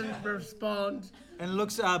looks- doesn't respond. and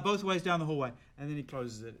looks both ways down the hallway, and then he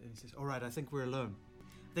closes it and he says, "All right, I think we're alone.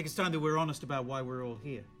 I think it's time that we're honest about why we're all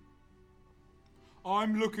here."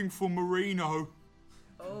 I'm looking for Marino.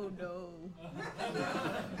 Oh no.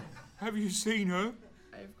 Have you seen her?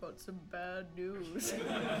 I've got some bad news.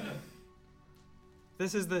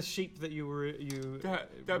 This is the sheep that you That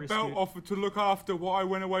rescued. Belt offered to look after while I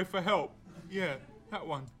went away for help. Yeah, that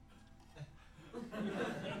one.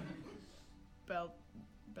 Belt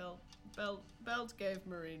gave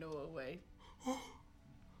Marino away.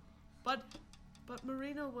 But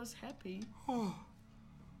Marino was happy. Oh,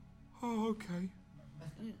 okay.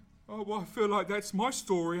 Yeah. Oh, well, I feel like that's my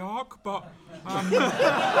story arc, but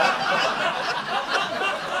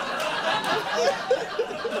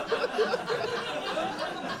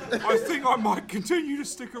I think I might continue to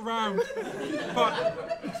stick around. But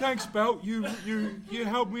thanks, Belt. You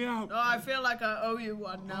helped me out. Oh, I feel like I owe you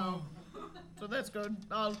one now. So that's good.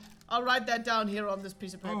 I'll write that down here on this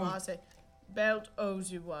piece of paper. Oh. I'll say, Belt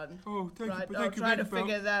owes you one. Oh, thank Right, you. I'll Thank you, try to Belt.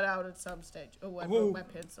 figure that out at some stage. Oh, I Oh. broke my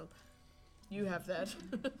pencil. You have that.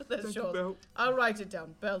 That's Thank you, yours. Belt. I'll write it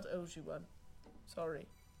down. Belt owes you one. Sorry.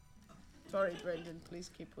 Sorry, Brendan.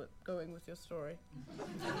 Please keep going with your story.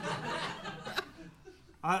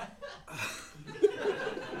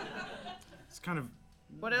 It's kind of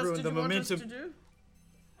What else ruined did the you want us momentum. to do?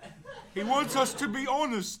 He wants us to be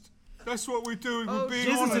honest. That's what we're doing. Oh, We're being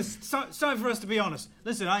Yes, honest. it's time for us to be honest.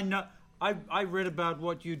 Listen, I know. I read about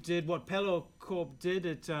what you did, what Pelor Corp did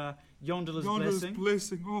at Yonder's Yonder's Blessing.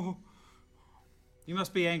 blessing. Oh, You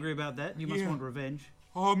must be angry about that. You must Yeah. want revenge.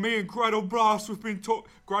 oh, me and Gradle Blast, we've been taught.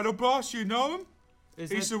 Gradle Blast, you know him?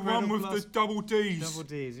 Is He's that the one Gradle with Blast? the double D's. Double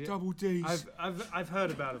D's. Yeah. Double D's. I've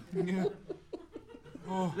heard about him. Yeah.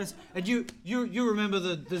 Oh, And you remember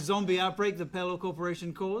the zombie outbreak the Pelor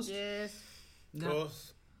Corporation caused? Yes. Of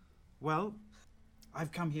course. Well,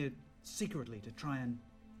 I've come here secretly to try and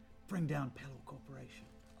bring down Pelor Corporation.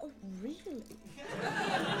 Oh, really?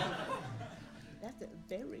 That's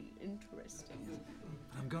very interesting.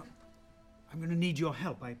 I'm going to need your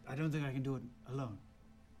help. I don't think I can do it alone.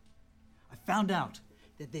 I found out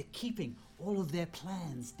that they're keeping all of their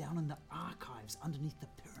plans down in the archives underneath the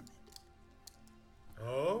pyramid.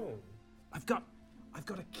 Oh. I've got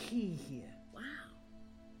a key here. Wow.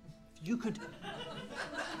 If you could,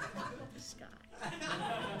 This guy.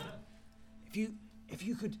 if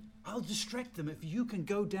you could, I'll distract them. If you can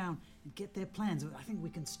go down and get their plans, I think we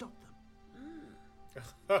can stop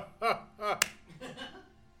them.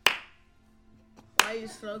 Why are you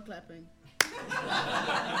slow clapping?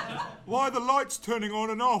 why are the lights turning on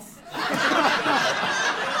and off?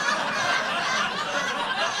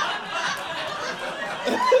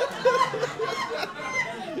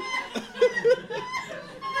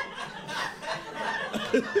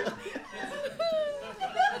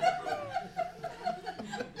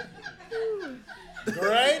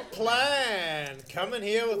 Great plan. Coming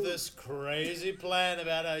here with this crazy plan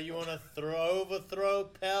about how you want to overthrow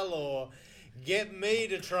Pelor. Get me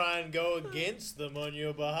to try and go against them on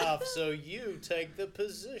your behalf so you take the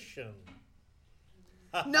position.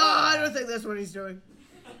 No, I don't think that's what he's doing.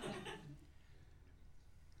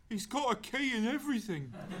 He's got a key and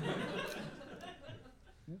everything.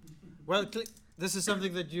 Well, this is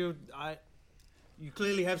something that you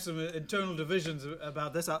clearly have some internal divisions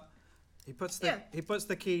about this. He puts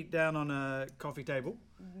the key down on a coffee table.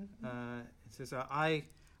 He says, I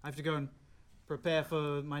have to go and prepare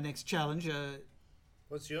for my next challenge.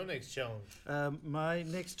 What's your next challenge? My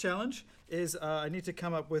next challenge is I need to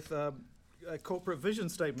come up with a corporate vision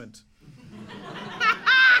statement.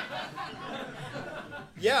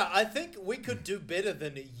 Yeah, I think we could do better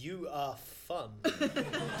than you are fun.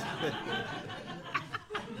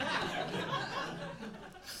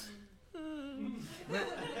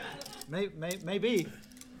 Maybe.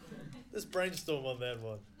 Let's brainstorm on that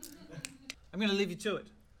one. I'm going to leave you to it.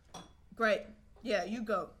 Great. Yeah, you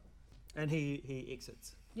go. And he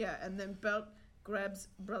exits. Yeah, and then Belt grabs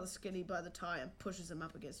Brother Skinny by the tie and pushes him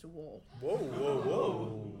up against a wall. Whoa, whoa,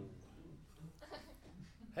 whoa.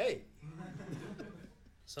 Hey.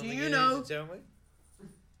 Something you need know- to tell me?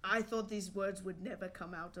 I thought these words would never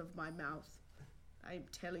come out of my mouth. I'm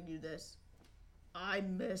telling you this. I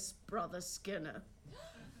miss Brother Skinner.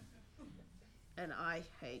 And I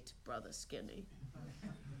hate Brother Skinny.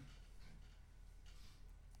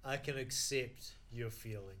 I can accept your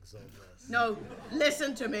feelings on this. No,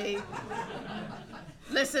 listen to me.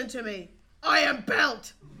 Listen to me. I am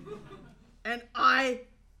Belt. And I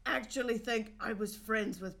actually think I was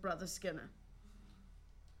friends with Brother Skinner.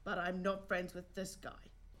 But I'm not friends with this guy.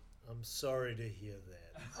 I'm sorry to hear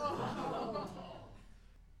that.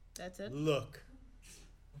 That's it? Look,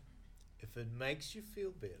 if it makes you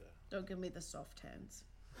feel better, Don't give me the soft hands.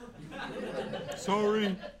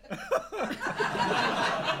 Sorry.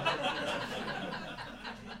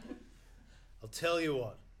 I'll tell you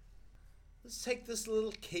what. Let's take this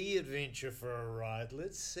little key adventure for a ride.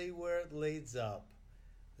 Let's see where it leads up.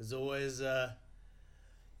 There's always, the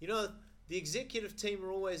executive team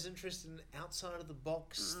are always interested in outside of the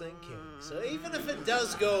box thinking. So even if it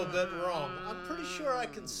does go a bit wrong, I'm pretty sure I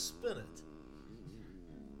can spin it.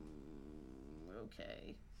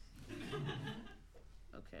 Okay.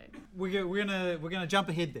 Okay. We're gonna jump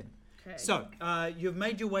ahead then. Okay. So you've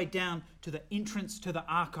made your way down to the entrance to the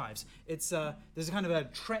archives. It's there's a kind of a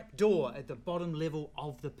trap door at the bottom level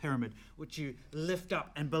of the pyramid, which you lift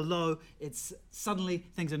up, and below it's suddenly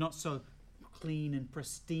things are not so clean and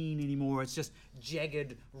pristine anymore. It's just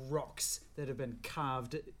jagged rocks that have been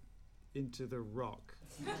carved into the rock,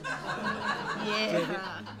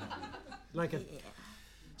 Yeah. like a.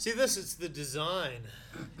 See, this is the design.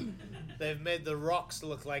 They've made the rocks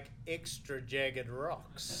look like extra jagged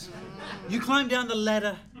rocks. You climb down the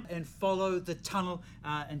ladder and follow the tunnel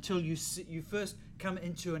until you first come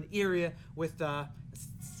into an area with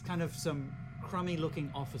kind of some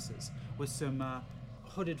crummy-looking offices with some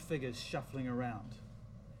hooded figures shuffling around.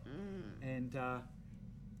 And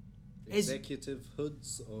executive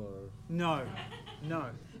hoods or no.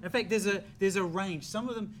 In fact, there's a range. Some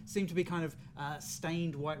of them seem to be kind of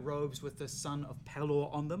stained white robes with the son of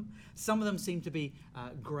Pelor on them. Some of them seem to be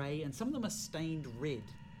grey, and some of them are stained red.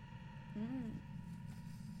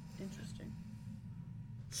 Interesting.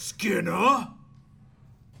 Skinner?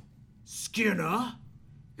 Skinner?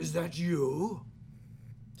 Is that you?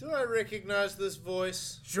 Do I recognize this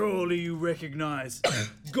voice? Surely you recognize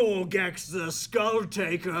Gorgax the Skull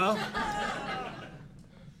Taker.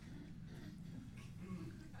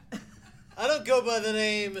 I don't go by the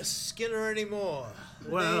name Skinner anymore. The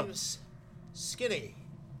Well- name's Skinny.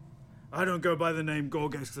 I don't go by the name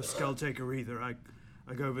Gorgax the Skull Taker either. I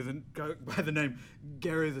go by the name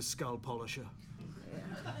Gary the Skull Polisher.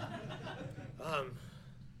 I'm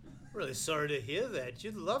really sorry to hear that.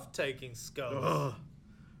 You love taking skulls.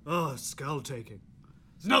 Oh, skull taking.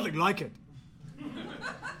 There's nothing like it.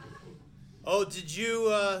 Oh, did you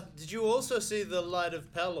also see the Light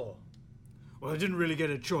of Pelor? Well, I didn't really get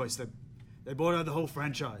a choice. They bought out the whole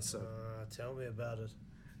franchise, so. Tell me about it.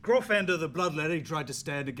 Groffander the Bloodletting tried to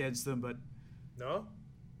stand against them, but, No?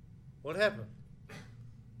 What happened?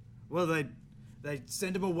 well, they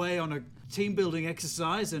sent him away on a team-building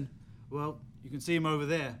exercise, and, well, you can see him over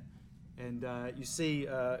there. And you see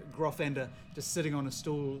Groffander just sitting on a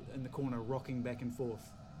stool in the corner, rocking back and forth,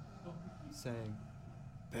 saying,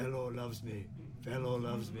 Pelor loves me, Pelor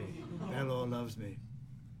loves me, Pelor loves me.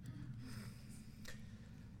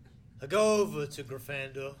 I go over to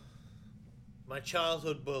Groffander, my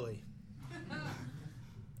childhood bully.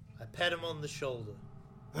 I pat him on the shoulder.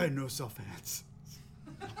 I had no soft hands.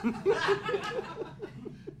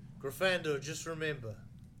 Groffander, just remember,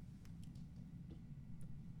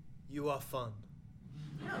 you are fun.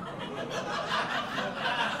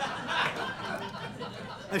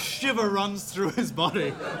 A shiver runs through his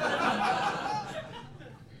body.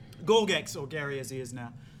 Gorgax, or Gary as he is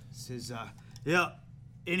now, says, yeah,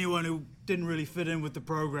 anyone who didn't really fit in with the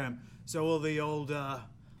program. So all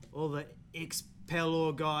the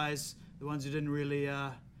ex-Pelor guys, the ones who didn't really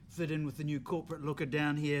fit in with the new corporate looker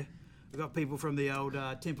down here. We've got people from the old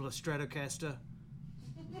Temple of Stratocaster.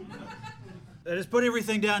 They just put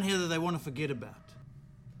everything down here that they want to forget about.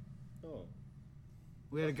 oh,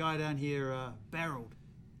 We had a guy down here barreled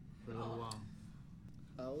for a little while.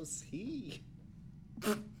 how's he?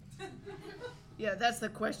 Yeah, that's the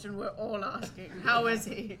question we're all asking. How is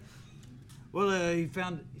he? Well, he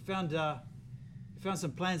found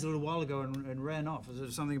some plans a little while ago and ran off. Was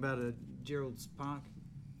there something about a Gerald's Park?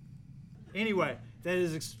 Anyway, that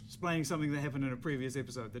is explaining something that happened in a previous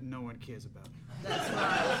episode that no one cares about. That's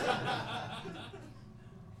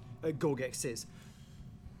right. Gorgax says.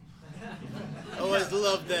 Always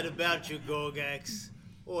loved that about you, Gorgax.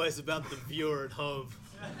 Always about the viewer at home.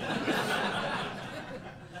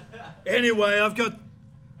 Anyway,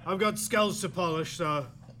 I've got skulls to polish, so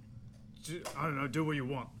I don't know, do what you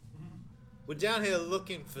want. We're down here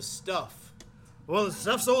looking for stuff. Well, the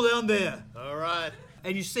stuff's all down there. All right.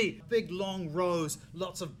 And you see big long rows,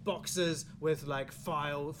 lots of boxes with like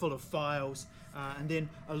full of files, and then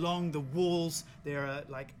along the walls there are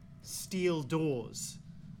like steel doors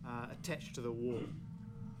attached to the wall.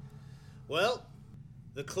 Well,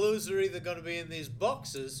 the clues are either going to be in these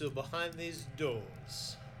boxes or behind these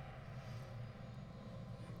doors.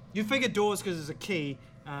 You figure doors because there's a key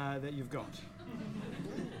that you've got.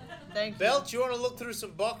 Thank you. Belt, you want to look through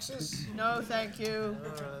some boxes? No, thank you.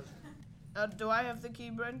 All right. Do I have the key,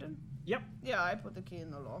 Brendan? Yep. Yeah, I put the key in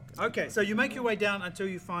the lock. Okay, so you make your way down until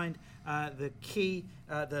you find the key,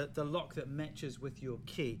 the lock that matches with your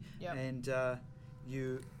key. Yep. And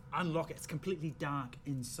you unlock it. It's completely dark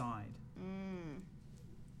inside.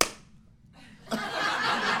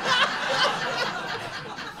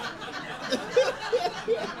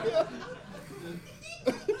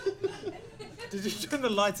 Did you turn the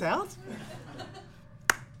lights out?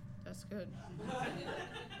 That's good.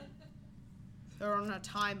 They're on a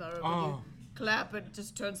timer. When Oh. you clap, it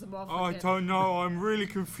just turns them off I again. don't know, I'm really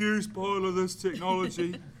confused by all of this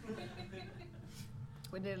technology.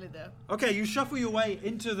 We're nearly there. Okay, you shuffle your way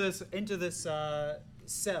into this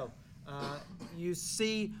cell. You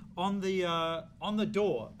see on the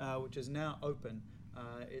door, which is now open,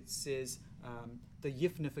 it says the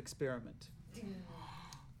Yifnif experiment.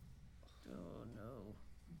 Oh no.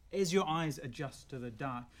 As your eyes adjust to the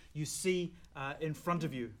dark, you see in front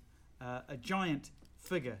of you a giant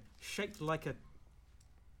figure shaped like a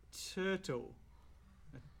turtle,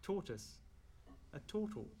 a tortoise. A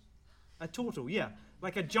turtle. A turtle, yeah.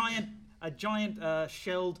 Like a giant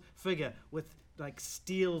shelled figure with like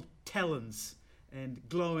steel talons and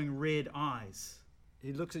glowing red eyes.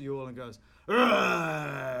 He looks at you all and goes,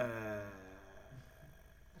 "Arrgh!"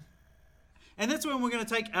 And that's when we're going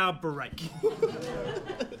to take our break.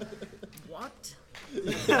 What?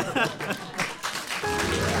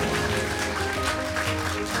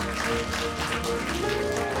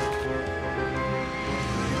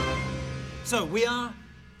 So we are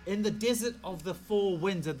in the desert of the Four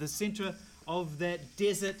Winds. At the center of that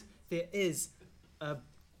desert, there is a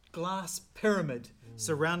glass pyramid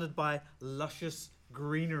surrounded by luscious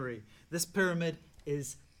greenery. This pyramid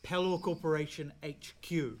is Pelor Corporation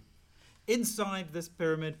HQ. Inside this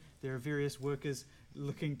pyramid, there are various workers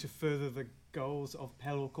looking to further the goals of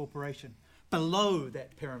Pelor Corporation. Below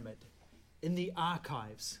that pyramid, in the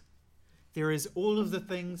archives, there is all of the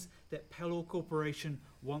things that Pelor Corporation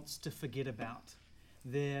wants to forget about.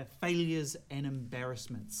 Their failures and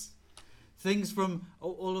embarrassments. Things from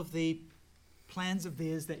all of the plans of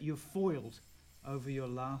theirs that you've foiled over your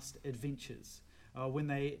last adventures. When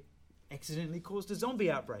they accidentally caused a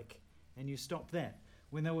zombie outbreak and you stopped that.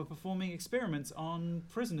 When they were performing experiments on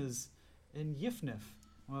prisoners in Yifnif,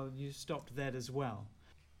 well, you stopped that as well.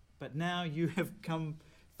 But now you have come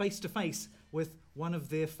face to face with one of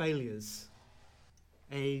their failures.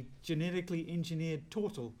 A genetically engineered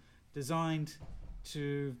turtle designed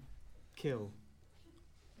to kill.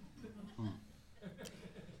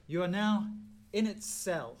 You are now in its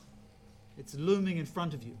cell. It's looming in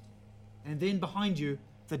front of you. And then behind you,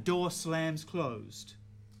 the door slams closed.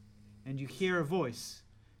 And you hear a voice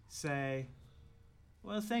say,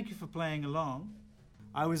 "Well, thank you for playing along.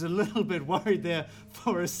 I was a little bit worried there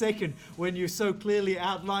for a second when you so clearly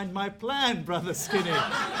outlined my plan, Brother Skinny."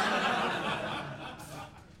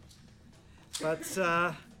 But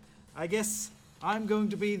I guess I'm going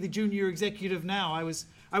to be the junior executive now. I was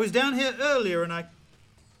down here earlier and I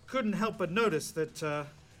couldn't help but notice that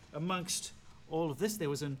amongst all of this there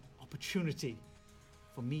was an opportunity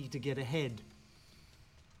for me to get ahead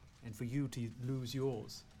and for you to lose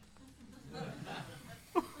yours.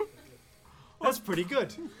 That's pretty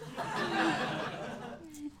good.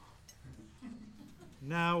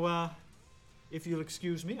 Now, if you'll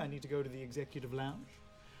excuse me, I need to go to the executive lounge.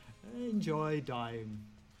 Enjoy dying.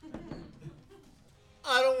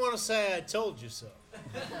 I don't want to say I told you so.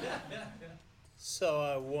 So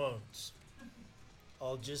I won't.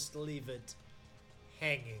 I'll just leave it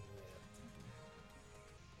hanging there.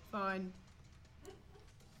 Fine.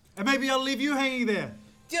 And maybe I'll leave you hanging there.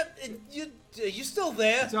 Yeah, you still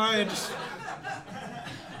there? Sorry, I just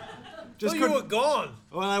you couldn't- were gone.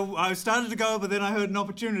 Well, I started to go, but then I heard an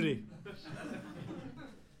opportunity.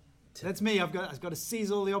 That's me. I've got to seize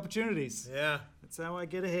all the opportunities. Yeah. That's how I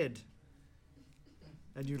get ahead.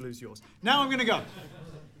 And you lose yours. Now I'm going to go.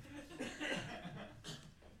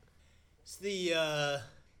 Is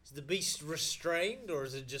the beast restrained or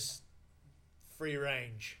is it just free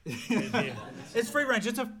range? It's free range.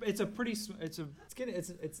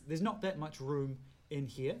 There's not that much room in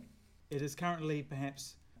here. It is currently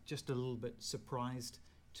perhaps just a little bit surprised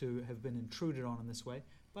to have been intruded on in this way,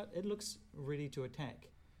 but it looks ready to attack.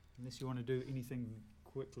 Unless you want to do anything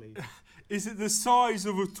quickly. Is it the size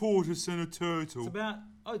of a tortoise and a turtle?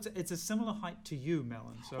 It's a similar height to you,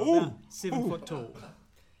 Melon. So Ooh, about 7 foot tall.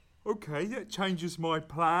 Okay, that changes my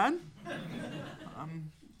plan.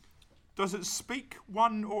 Does it speak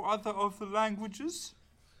one or other of the languages?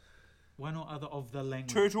 One or other of the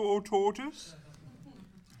language. Turtle or tortoise?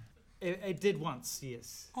 It did once,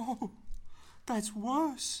 yes. Oh, that's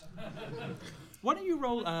worse. Why don't you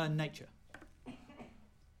roll nature?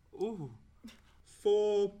 Ooh.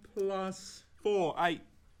 4 + 4, 8.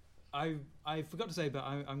 I forgot to say, but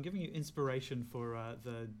I'm giving you inspiration for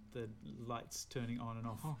the lights turning on and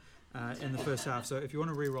off in the first half. So if you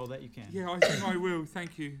want to re-roll that, you can. Yeah, I think I will.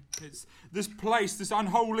 Thank you. It's this place, this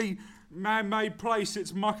unholy man-made place.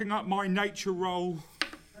 It's mucking up my nature roll.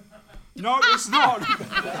 No, it's not.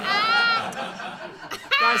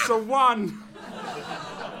 That's a 1.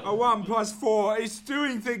 A 1 + 4. It's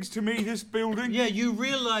doing things to me, this building. Yeah, you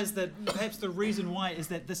realise that perhaps the reason why is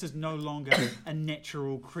that this is no longer a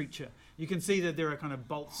natural creature. You can see that there are kind of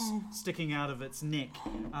bolts sticking out of its neck.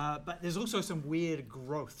 But there's also some weird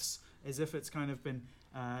growths, as if it's kind of been,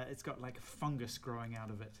 it's got like a fungus growing out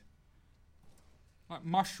of it. Like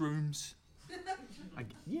mushrooms.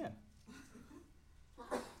 Yeah.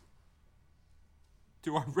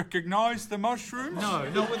 Do I recognise the mushrooms? No,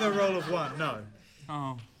 not with a roll of 1, no.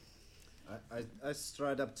 Oh. I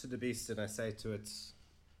stride up to the beast and I say to it,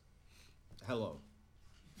 "Hello."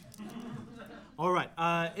 All right.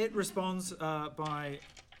 It responds by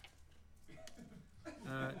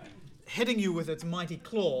hitting you with its mighty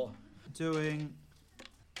claw, doing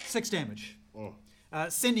 6 damage,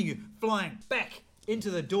 sending you flying back into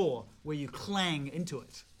the door where you clang into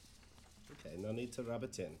it. Okay, no need to rub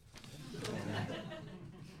it in.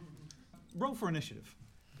 Roll for initiative.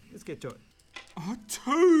 Let's get to it.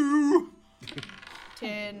 2.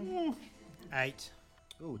 10. 8.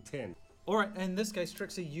 Ooh, 10. All right. In this case,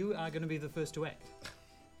 Trixie, you are going to be the first to act.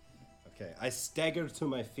 Okay, I stagger to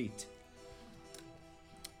my feet.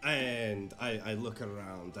 And I look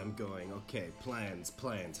around. I'm going, okay, plans,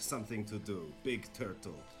 something to do. Big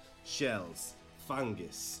turtle, shells,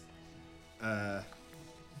 fungus. Oh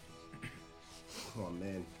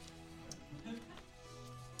man.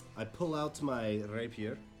 I pull out my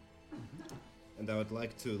rapier, and I would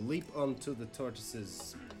like to leap onto the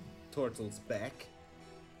turtle's back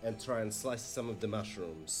and try and slice some of the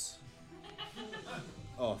mushrooms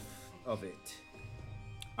off of it.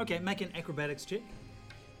 Okay, make an acrobatics check.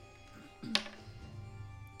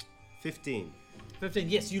 15. 15.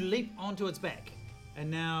 Yes, you leap onto its back,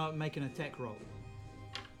 and now make an attack roll.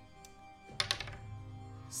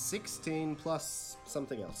 16 plus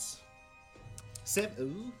something else.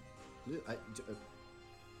 7.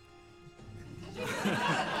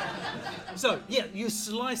 So, yeah, you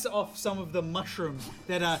slice off some of the mushrooms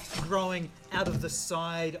that are growing out of the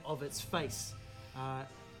side of its face.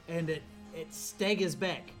 And it staggers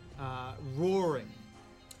back, roaring.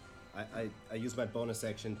 I use my bonus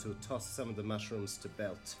action to toss some of the mushrooms to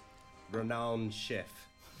Belt, renowned chef.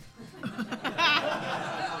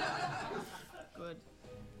 Good.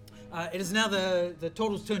 It is now the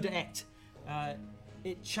turtle's turn to act.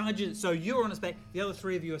 It charges, so you're on its back, the other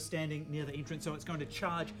 3 of you are standing near the entrance, so it's going to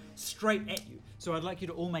charge straight at you. So I'd like you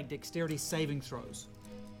to all make dexterity saving throws.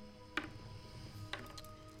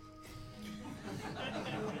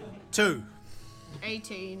 2.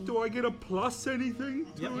 18. Do I get a plus anything?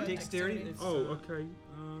 Yep, dexterity. It's, Oh, okay.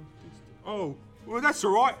 Oh, well, that's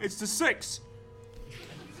all right. It's the 6.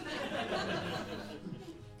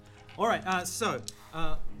 All right,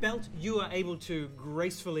 Belt, you are able to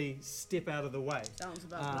gracefully step out of the way. Sounds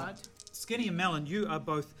about right. Skinny and Melon, you are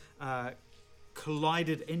both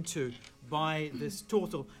collided into by this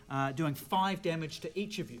turtle, doing 5 damage to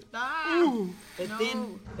each of you. Ah!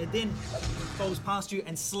 It then falls past you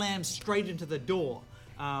and slams straight into the door,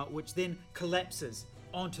 which then collapses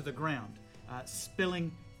onto the ground,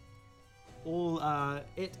 spilling all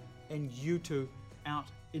it and you two out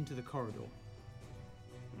into the corridor.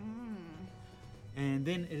 And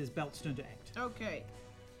then it is Belt's turn to act. Okay.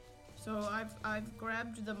 So I've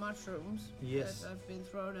grabbed the mushrooms Yes. that have been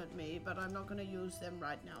thrown at me, but I'm not going to use them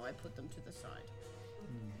right now. I put them to the side.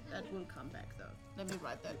 That will come back though. Let me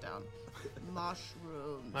write that down.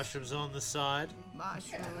 Mushrooms. Mushrooms on the side.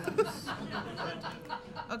 Mushrooms. Good.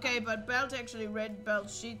 Okay, but Belt actually read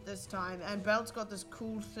Belt's sheet this time, and Belt's got this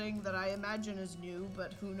cool thing that I imagine is new,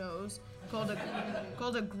 but who knows? Called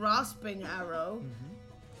a grasping arrow.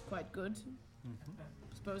 Quite good.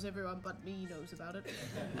 Suppose everyone but me knows about it.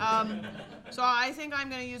 So I think I'm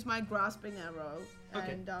going to use my grasping arrow,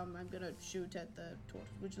 Okay. and I'm going to shoot at the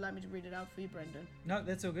tortoise. Would you like me to read it out for you, Brendan? No,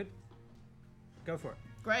 that's all good. Go for it.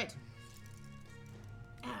 Great.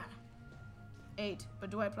 8.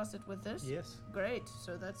 But do I plus it with this? Yes. Great.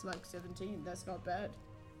 So that's like 17. That's not bad.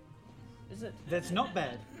 Is it? That's not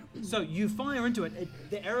bad. So you fire into it.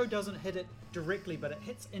 The arrow doesn't hit it directly, but it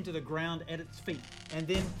hits into the ground at its feet. And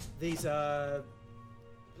then these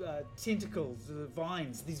tentacles,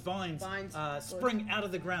 these vines spring out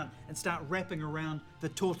of the ground and start wrapping around the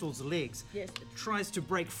turtle's legs. Yes. It tries to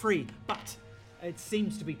break free, but it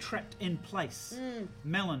seems to be trapped in place.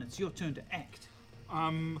 Melon, it's your turn to act.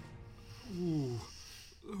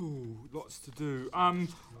 Lots to do.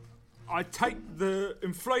 I take the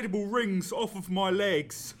inflatable rings off of my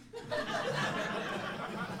legs.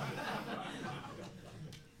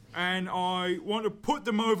 And I want to put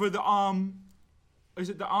them over the arm. Is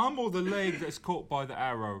it the arm or the leg that's caught by the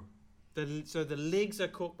arrow? So the legs are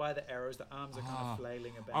caught by the arrows, the arms are kind of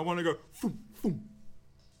flailing about. I want to go, foom, foom.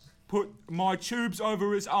 Put my tubes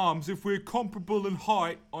over its arms. If we're comparable in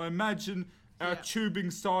height, I imagine our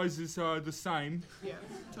tubing sizes are the same. Yeah,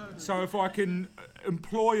 totally. So if I can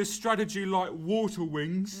employ a strategy like water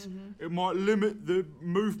wings, it might limit the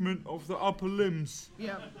movement of the upper limbs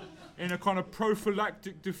Yeah. in a kind of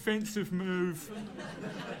prophylactic defensive move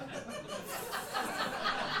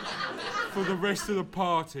for the rest of the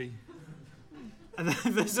party. And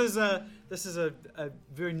this is a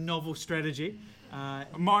very novel strategy.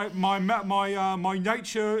 My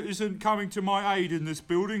nature isn't coming to my aid in this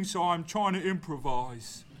building, so I'm trying to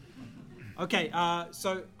improvise. Okay,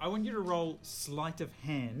 so I want you to roll sleight of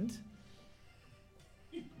hand.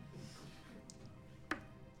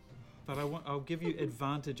 But I'll give you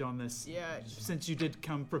advantage on this. Yeah. Since you did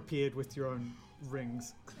come prepared with your own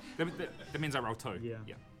rings. That means I roll 2.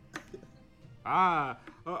 Yeah.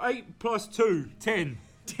 8 plus 2, 10.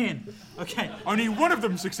 10. Okay. Only one of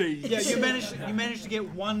them succeeds. Yeah, you managed to get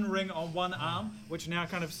one ring on one arm, which now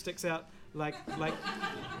kind of sticks out like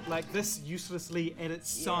this uselessly at its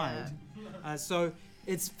side. So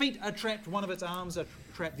its feet are trapped, one of its arms are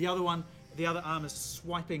trapped, the other arm is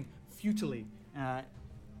swiping futilely at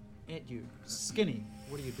you. Skinny,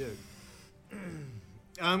 what do you do?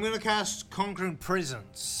 I'm going to cast Conquering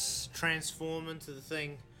Presence. Transform into the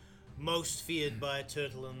thing most feared by a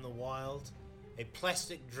turtle in the wild. A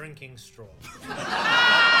plastic drinking straw.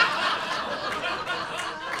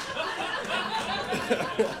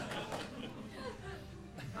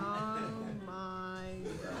 Oh my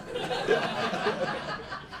God.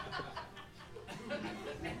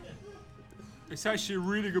 It's actually a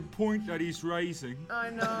really good point that he's raising. I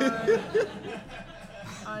know.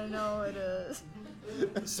 I know it is.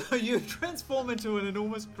 So you transform into an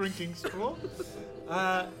enormous drinking straw.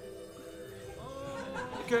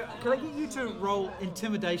 Can I get you to roll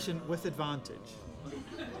intimidation with advantage?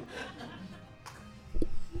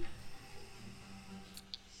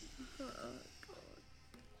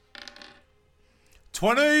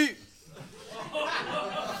 20!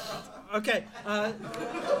 Okay.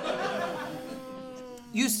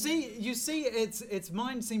 You see its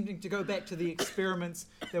mind seeming to go back to the experiments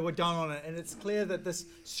that were done on it, and it's clear that this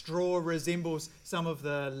straw resembles some of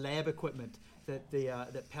the lab equipment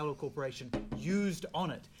that Palo Corporation used on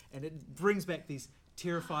it, and it brings back these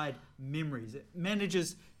terrified memories. It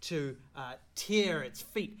manages to tear its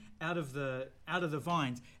feet out of the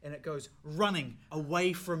vines, and it goes running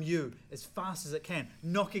away from you as fast as it can,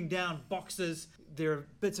 knocking down boxes. There are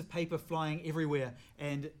bits of paper flying everywhere,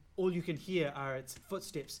 and all you can hear are its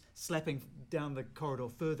footsteps slapping down the corridor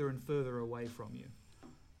further and further away from you.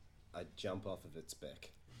 I jump off of its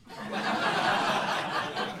back.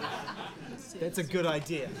 That's a good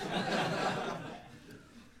idea.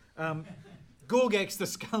 Gorgax, the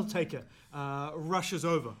Skull Taker, rushes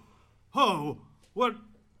over. Oh, what?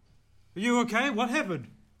 Are you okay? What happened?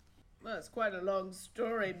 Well, it's quite a long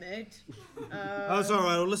story, mate. Oh, it's all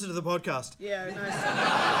right. I'll listen to the podcast. Yeah, nice.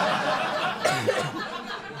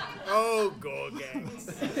 Oh, Gorgax.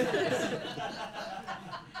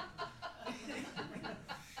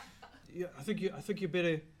 Yeah, I think you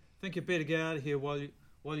better get out of here while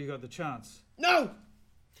you got the chance. No!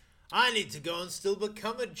 I need to go and still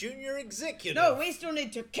become a junior executive. No, we still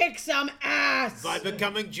need to kick some ass! By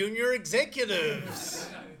becoming junior executives.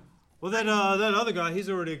 Well, that other guy, he's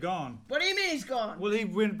already gone. What do you mean he's gone? Well, he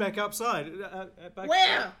went back upside.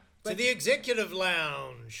 Where? To the executive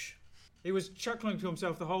lounge. He was chuckling to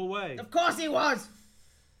himself the whole way. Of course he was!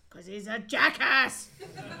 Because he's a jackass!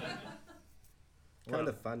 Kind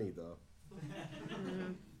of funny, though.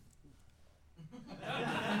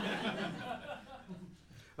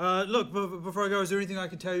 Look, before I go, is there anything I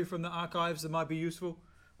can tell you from the archives that might be useful?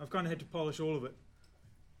 I've kind of had to polish all of it.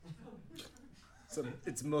 So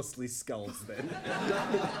it's mostly skulls then.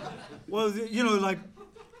 Well, like,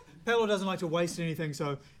 Palo doesn't like to waste anything,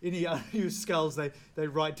 so any unused skulls they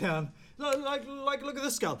write down. Like, look at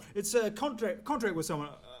this skull. It's a contract with someone,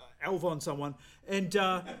 Alvon someone, and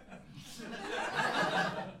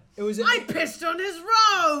it was. I pissed on his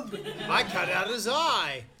robe! I cut out his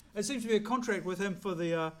eye. It seems to be a contract with him for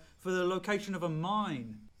the location of a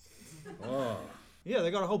mine. Oh. Yeah,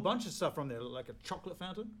 they got a whole bunch of stuff from there, like a chocolate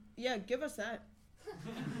fountain. Yeah, give us that.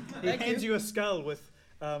 He hands you a skull with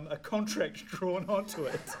a contract drawn onto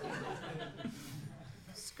it.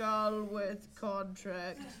 Skull with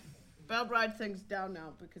contract. Belt write things down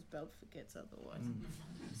now because Belt forgets otherwise.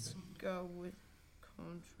 Skull with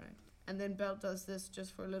contract. And then Belt does this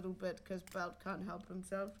just for a little bit because Belt can't help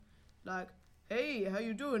himself. Like, hey, how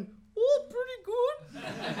you doing? Oh, pretty good.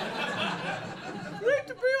 Great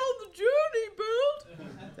to be on the journey, Belt.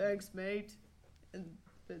 Thanks, mate. And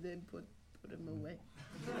then put him away.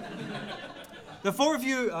 The four of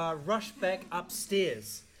you rush back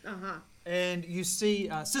upstairs, And you see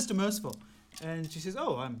Sister Merciful, and she says,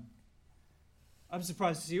 "Oh, I'm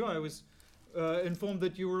surprised to see you. I was informed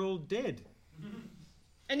that you were all dead."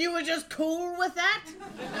 And you were just cool with that?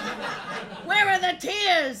 Where are the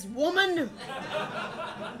tears, woman?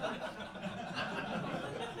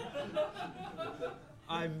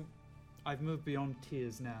 I've moved beyond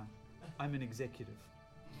tears now. I'm an executive.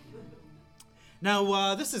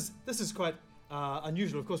 Now, this is quite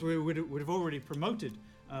unusual. Of course, we would have already promoted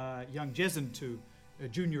young Jezin to a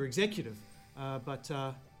junior executive, But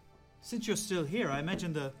since you're still here, I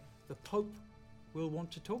imagine the Pope will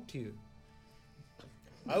want to talk to you.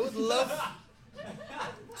 I would love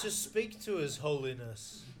to speak to His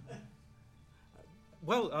Holiness.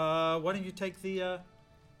 Well, why don't you take the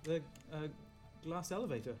glass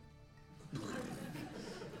elevator?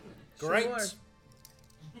 Great. Sure.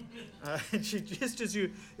 And she gestures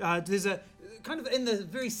you. There's a kind of in the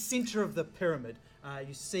very center of the pyramid.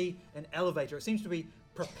 You see an elevator. It seems to be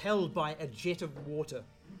propelled by a jet of water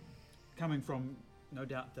coming from, no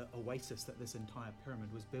doubt, the oasis that this entire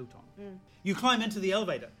pyramid was built on. You climb into the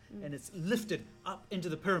elevator and it's lifted up into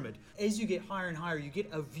the pyramid. As you get higher and higher, you get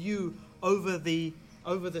a view over the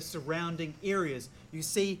surrounding areas. You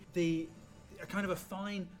see a kind of a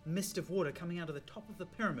fine mist of water coming out of the top of the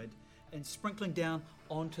pyramid and sprinkling down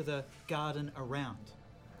onto the garden around.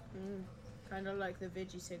 Kind of like the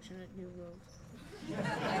veggie section at New World.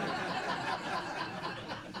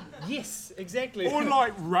 Yes, exactly. Or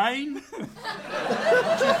like rain.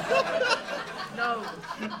 No.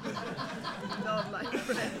 Not like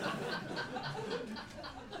that.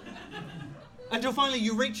 Until finally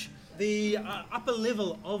you reach the upper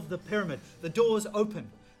level of the pyramid. The doors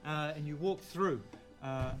open and you walk through.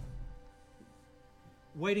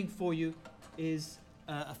 Waiting for you is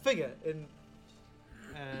a figure in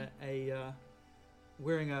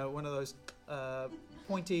wearing one of those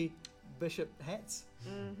pointy bishop hats.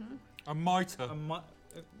 A mitre. A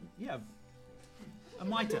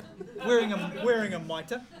mitre. Wearing a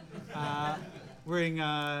mitre.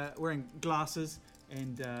 Wearing glasses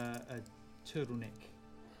and a turtleneck.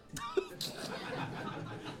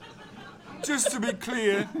 Just to be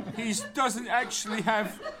clear, he doesn't actually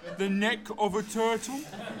have the neck of a turtle.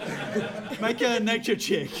 Make a nature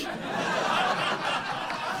check.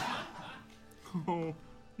 Oh,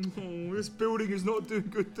 this building is not doing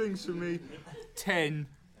good things for me. 10.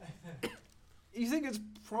 You think it's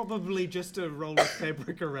probably just a roll of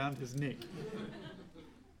fabric around his neck?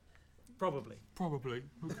 Probably. Probably.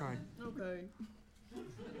 Okay. Okay.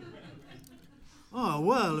 Oh,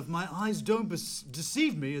 well, if my eyes don't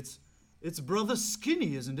deceive me, it's Brother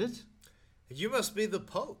Skinny, isn't it? You must be the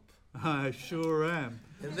Pope. I sure am.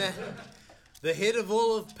 And the head of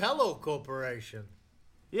all of Pello Corporation.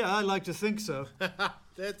 Yeah, I like to think so.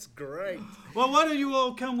 That's great. Well, why don't you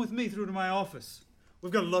all come with me through to my office?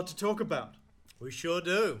 We've got a lot to talk about. We sure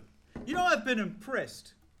do. You know, I've been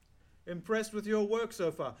impressed. Impressed with your work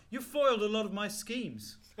so far. You foiled a lot of my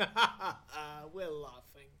schemes. We're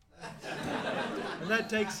laughing. And that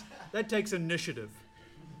takes initiative.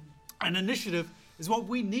 And initiative is what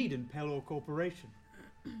we need in Pelor Corporation.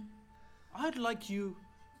 I'd like you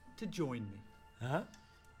to join me. Huh?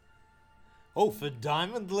 Oh, for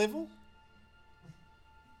diamond level?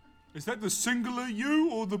 Is that the singular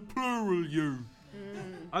you or the plural you?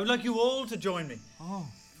 I would like you all to join me. Oh.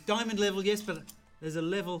 Diamond level, yes, but there's a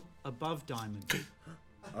level above diamond.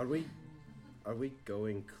 Are we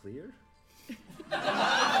going clear?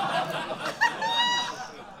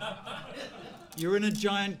 You're in a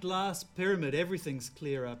giant glass pyramid. Everything's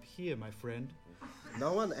clear up here, my friend.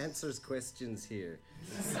 No one answers questions here.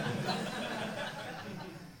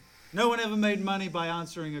 No one ever made money by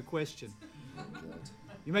answering a question.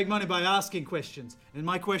 You make money by asking questions. And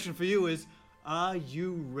my question for you is, are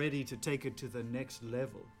you ready to take it to the next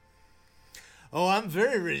level? Oh, I'm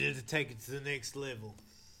very ready to take it to the next level.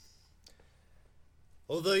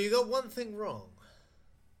 Although you got one thing wrong.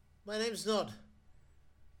 My name's not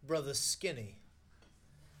Brother Skinny.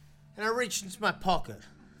 And I reach into my pocket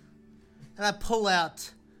and I pull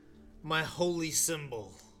out my holy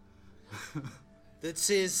symbol that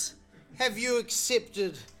says, have you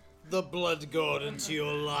accepted the blood god into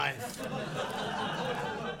your life?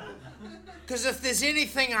 Because if there's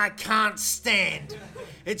anything I can't stand,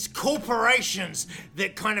 it's corporations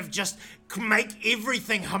that kind of just make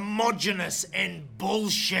everything homogenous and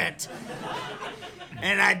bullshit.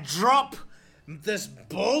 And I drop this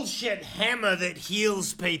bullshit hammer that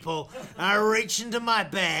heals people. I reach into my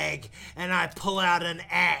bag and I pull out an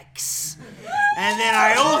axe. And then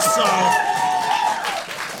I also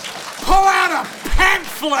pull out a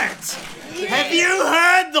pamphlet. Have you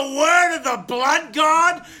heard the word of the blood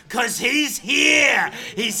god? 'Cause he's here.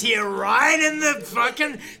 He's here right in the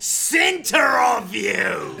fucking center of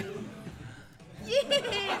you.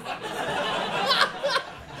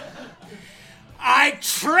 I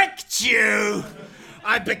tricked you.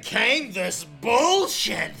 I became this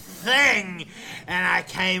bullshit thing, and I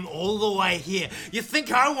came all the way here. You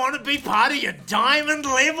think I want to be part of your diamond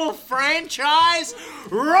level franchise?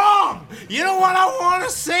 Wrong! You know what I want to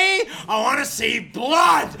see? I want to see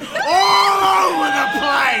blood all over the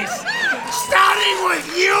place. Starting with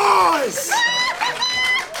yours!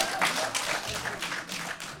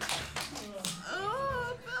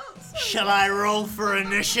 Oh, Belt. Shall I roll for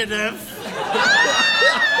initiative?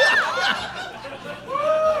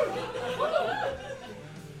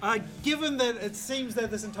 Given that it seems that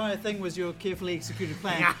this entire thing was your carefully executed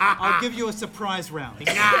plan, I'll give you a surprise round.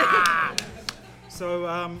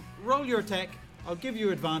 So, roll your attack. I'll give you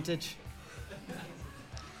advantage.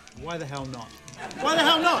 Why the hell not? Why the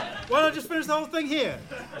hell not? Why don't I just finish the whole thing here?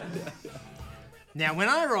 Now when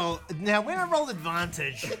I roll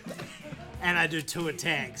advantage and I do 2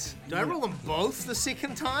 attacks, do I roll them both the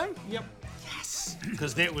second time? Yep. Yes!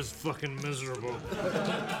 Because that was fucking miserable.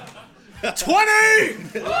 20!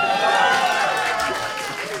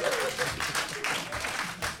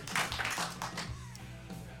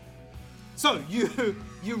 So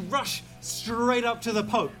you rush straight up to the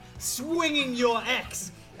Pope, swinging your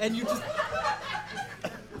axe, and you just...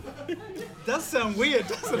 Does sound weird,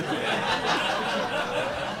 doesn't it?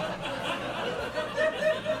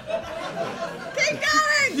 Keep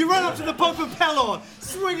going! You run up to the Pope of Pelor,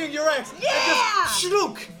 swinging your axe. Yeah! And just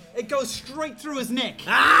shlook! It goes straight through his neck.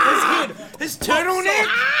 Ah! His head. His turtleneck?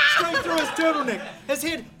 Straight through his turtleneck. His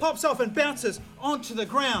head pops off and bounces onto the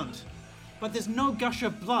ground. But there's no gush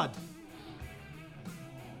of blood.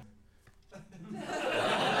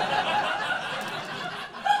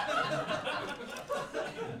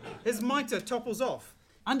 His mitre topples off.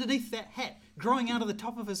 Underneath that hat, growing out of the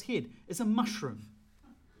top of his head, is a mushroom.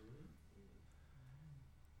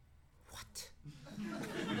 What?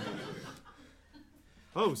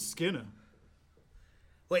 Oh, Skinner.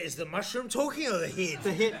 Wait, is the mushroom talking or the head?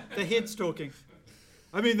 The head's talking.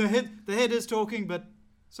 I mean, the head is talking, but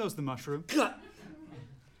so's the mushroom.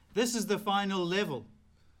 This is the final level.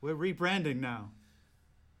 We're rebranding now.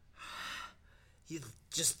 You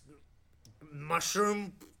just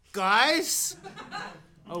mushroom guys?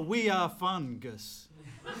 Oh, we are fungus.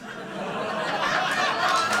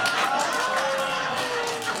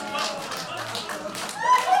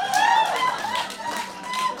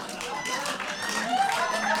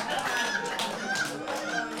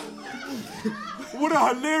 What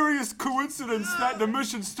a hilarious coincidence that the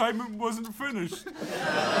mission statement wasn't finished.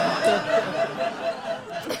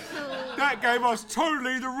 That gave us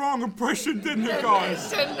totally the wrong impression, didn't it,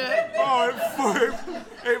 guys? Didn't it? Oh,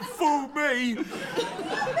 it fooled me.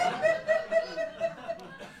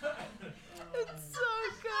 It's so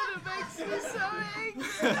good. It makes me so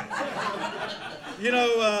angry. You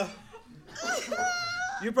know,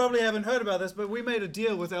 you probably haven't heard about this, but we made a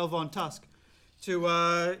deal with Elvon Tusk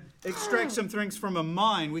to extract some things from a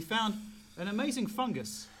mine. We found an amazing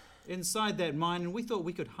fungus inside that mine, and we thought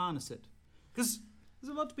we could harness it. Because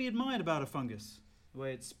there's a lot to be admired about a fungus, the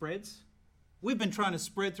way it spreads. We've been trying to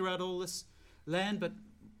spread throughout all this land, but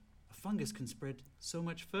a fungus can spread so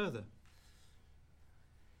much further.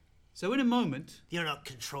 So in a moment... You're not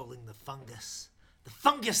controlling the fungus. The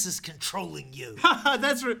fungus is controlling you.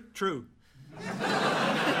 That's true.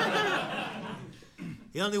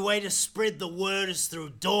 The only way to spread the word is through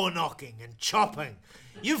door knocking and chopping.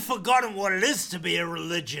 You've forgotten what it is to be a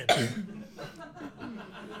religion.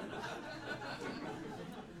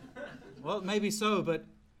 Well, maybe so, but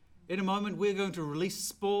in a moment we're going to release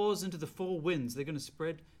spores into the 4 winds. They're going to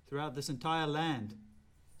spread throughout this entire land.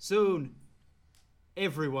 Soon,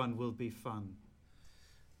 everyone will be fun.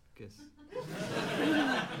 Guess.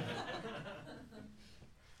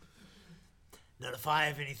 Not if I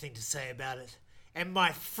have anything to say about it. And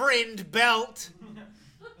my friend Belt.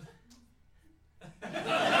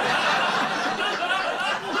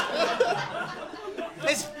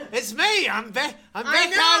 It's me. I'm back. I'm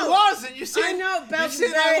back how I was, and you said I know. Belt's you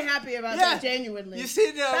said very happy about that. Genuinely. You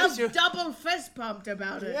said Belt's double fist pumped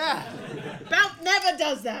about it. Yeah. Belt never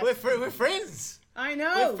does that. We're friends. I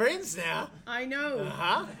know. We're friends now. I know.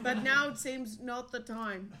 Uh-huh. But now it seems not the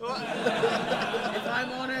time. If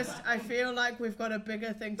I'm honest, I feel like we've got a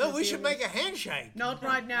bigger thing to do. No, we should make a handshake. Not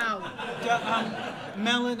right now.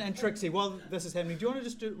 Melon and Trixie, while this is happening, do you want to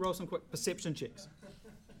just roll some quick perception checks?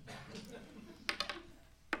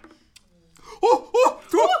 Oh,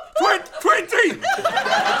 20!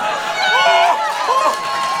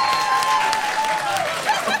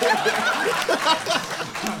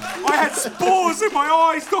 I had spores in my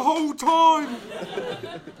eyes the whole time.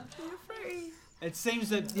 It seems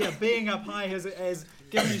that being up high has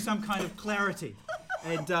given you some kind of clarity.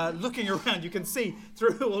 And looking around, you can see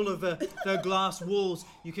through all of the glass walls,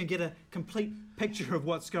 you can get a complete picture of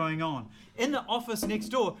what's going on. In the office next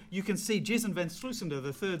door, you can see Jason Van Sluisender,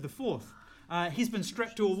 the third, the fourth. He's been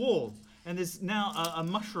strapped to a wall, and there's now a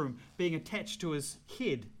mushroom being attached to his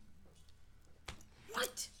head.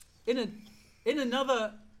 What? in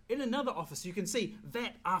another office, you can see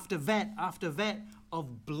vat after vat after vat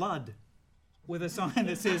of blood, with a sign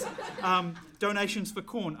that says "Donations for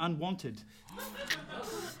corn unwanted."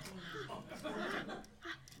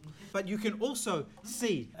 But you can also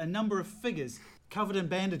see a number of figures covered in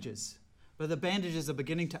bandages, but the bandages are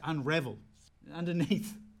beginning to unravel.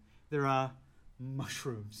 Underneath, there are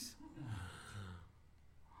mushrooms.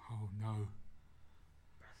 Oh no.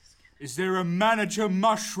 Is there a manager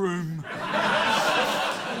mushroom?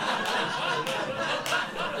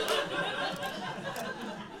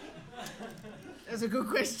 That's a good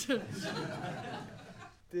question.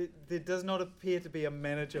 There does not appear to be a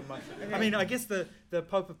manager mushroom. Okay. I mean, I guess the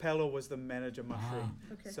Popopella was the manager mushroom.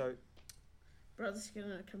 Okay. So, Brother's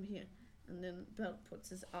gonna come here, and then Belt puts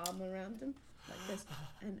his arm around him like this,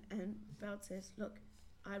 and Belt says, "Look,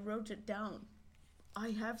 I wrote it down. I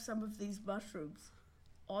have some of these mushrooms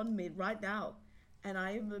on me right now, and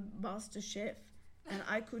I am a master chef, and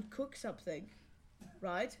I could cook something,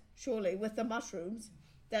 right? Surely with the mushrooms,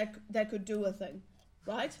 that could do a thing,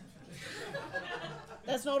 right?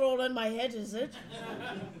 That's not all in my head, is it?"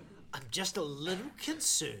 I'm just a little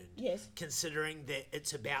concerned. Yes. Considering that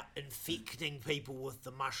it's about infecting people with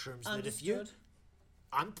the mushrooms. Understood. That if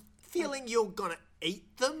I'm feeling you're gonna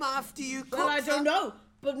eat them after you cook Well, I don't them. know,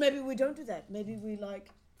 but maybe we don't do that. Maybe we cook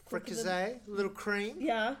them. Fricassee, a little cream,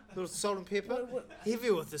 Yeah. a little salt and pepper.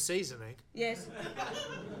 Heavy with the seasoning. Yes.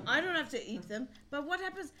 I don't have to eat them, but what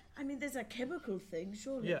happens? I mean, there's a chemical thing,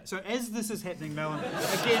 surely. yeah. So as this is happening, Melon,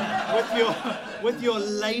 again with your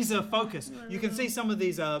laser focus, you can see some of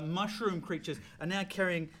these mushroom creatures are now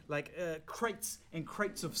carrying crates and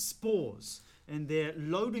crates of spores, and they're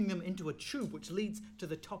loading them into a tube which leads to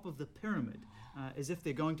the top of the pyramid, as if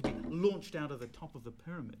they're going to be launched out of the top of the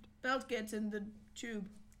pyramid. Belt gets in the tube.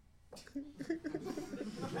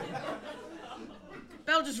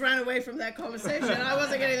 Belt just ran away from that conversation. I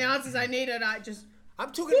wasn't getting the answers I needed.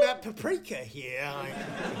 I'm talking about paprika here.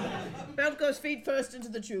 Belt goes feet first into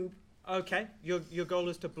the tube. Okay. Your goal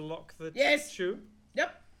is to block the Yes. tube.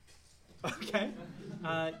 Yep. Okay.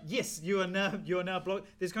 Yes, you are now blocked.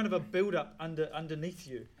 There's kind of a build-up underneath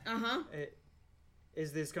you. Uh-huh.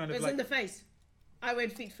 Is this kind of It's like in the face. I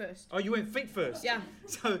went feet first. Oh, you went feet first. Yeah.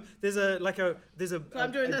 So there's I'm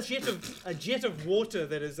doing this. a jet of water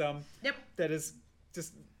that is Yep. that is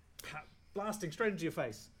just blasting straight into your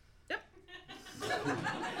face. Yep.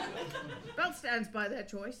 Belt stands by their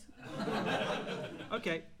choice.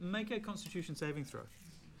 Okay, make a Constitution saving throw.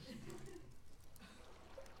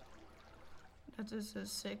 That is a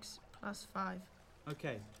 6 plus 5.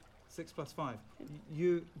 Okay, 6 plus 5.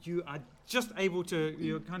 You are just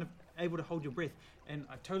you're kind of able to hold your breath, and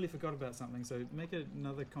I totally forgot about something. So make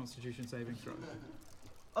another Constitution saving throw.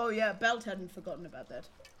 Oh yeah, Belt hadn't forgotten about that.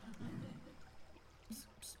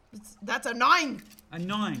 That's a 9. A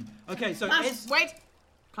 9. Okay, so Plus 5.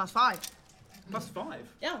 plus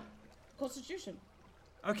 5. Yeah. Constitution.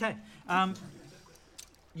 Okay.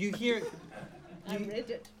 You hear. I read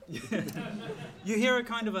it. You hear a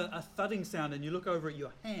kind of a thudding sound, and you look over at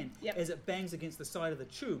your hand Yep. as it bangs against the side of the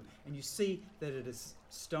tube, and you see that it is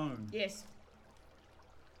stone. Yes.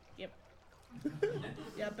 Yep.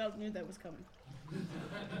 Yeah, Belt knew that was coming.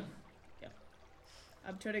 Yeah.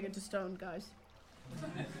 I'm turning into stone, guys.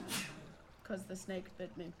 Because the snake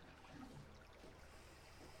bit me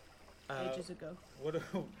ages ago. What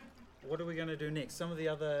are we going to do next? Some of the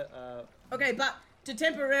other... Okay, but to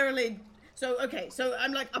temporarily... So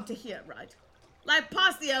I'm like up to here, right? Like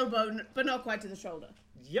past the elbow, but not quite to the shoulder.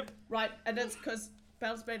 Yep. Right, and that's because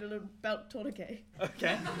Belt's made a little belt tourniquet.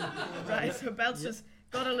 Okay. Right, so Belt's just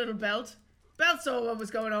got a little belt. Belt saw what was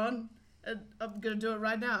going on, and I'm going to do it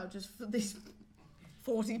right now, just for these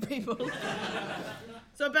 40 people.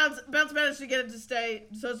 So Belt's managed to get it to stay,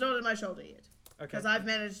 so it's not on my shoulder yet. Okay. Because I've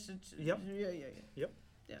managed to... Yep. Yeah. Yep.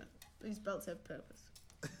 Yeah, these belts have purpose.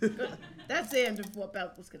 Good. That's the end of what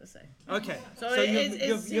Belt was going to say. Okay. So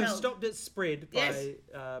you've stopped its spread by Yes.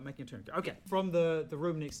 making a turn. Okay. From the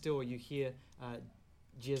room next door, you hear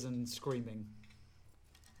Jason screaming.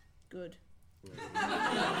 Good.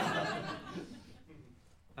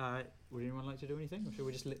 Would anyone like to do anything, or should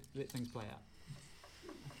we just let things play out?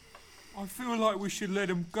 I feel like we should let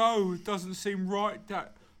him go. It doesn't seem right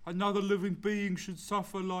that another living being should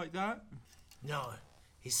suffer like that. No,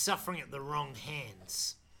 he's suffering at the wrong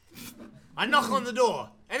hands. I knock on the door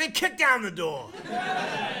and then kick down the door.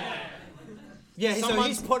 Yeah,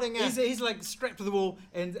 Someone's so putting a- he's like strapped to the wall,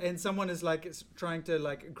 and someone is like trying to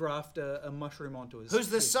like graft a mushroom onto his. Who's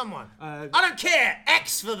this someone? Uh, I don't care.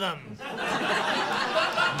 Axe for them.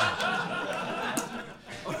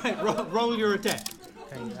 All right, roll your attack.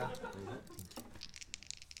 Okay,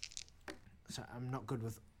 Sorry, I'm not good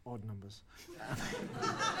with odd numbers.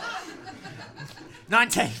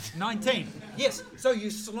 19. 19. Yes. So you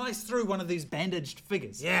slice through one of these bandaged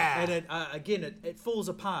figures. Yeah. And it falls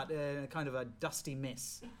apart in a kind of a dusty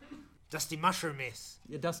mess. Dusty mushroom mess.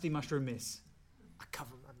 A dusty mushroom mess. I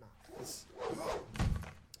cover my mouth.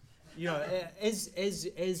 You know, as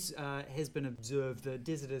has been observed, the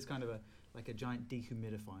desert is kind of like a giant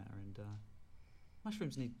dehumidifier, and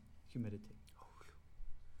mushrooms need humidity.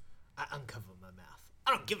 I uncover my mouth.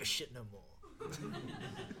 I don't give a shit no more.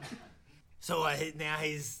 So now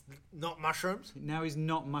he's not mushroomed? Now he's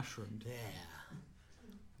not mushroomed. Yeah.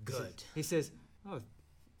 Good. He says, "Oh,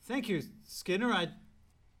 thank you, Skinner. I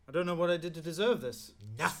don't know what I did to deserve this."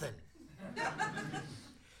 Nothing.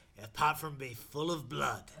 Apart from be full of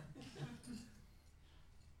blood.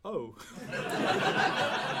 Oh.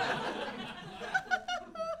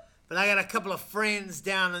 But I got a couple of friends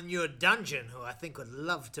down in your dungeon who I think would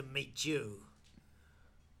love to meet you.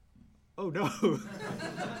 Oh no.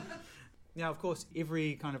 Now, of course,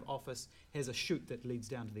 every kind of office has a chute that leads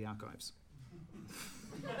down to the archives.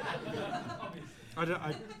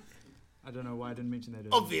 I don't know why I didn't mention that earlier.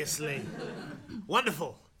 Obviously.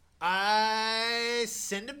 Wonderful. I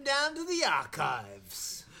send him down to the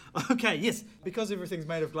archives. Okay, yes. Because everything's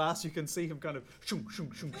made of glass, you can see him kind of shunk,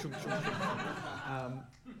 shunk, shunk, shunk, shunk, shunk,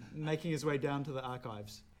 making his way down to the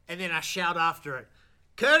archives. And then I shout after it,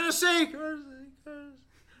 courtesy, courtesy, courtesy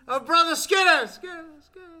of Brother Skinner, Skinner,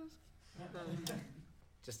 Skinner.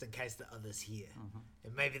 Just in case the others hear.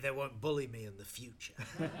 And maybe they won't bully me in the future.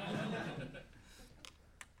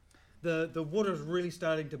 The water's really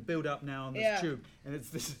starting to build up now on this tube. And it's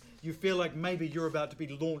this. You feel like maybe you're about to be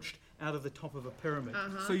launched out of the top of a pyramid.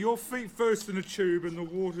 So your feet first in a tube and the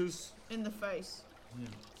water's... In the face. Yeah.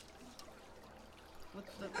 With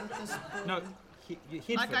the spoon. No, your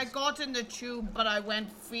head Like first. I got in the tube, but I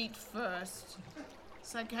went feet first.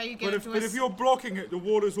 It's like how you get into But if you're blocking it, the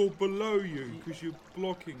water's all below you because you're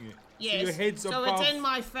blocking it. Yes. So your head's so above. it's in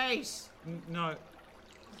my face. No.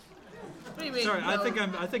 What do you mean? Sorry, no?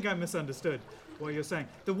 I think I misunderstood what you're saying.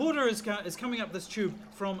 The water is coming up this tube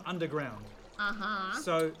from underground.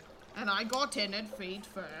 So And I got in it feet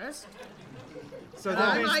first. that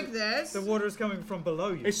I'm means like this. the water is coming from below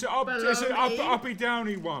you. It's an Below me. uppy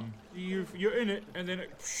downy one. You're in it and then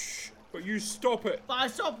it, but you stop it But I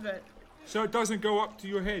stopped it. so it doesn't go up to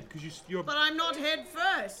your head because you're. But I'm not head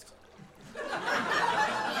first.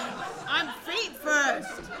 I'm feet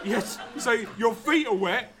first. Yes. So your feet are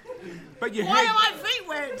wet, but your Why head. are my feet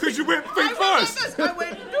wet? Because you went feet I went like first. this. I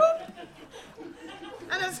went doop.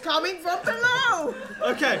 And it's coming from below.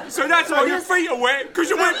 Okay. So that's why your feet are wet because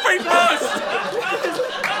you went feet first.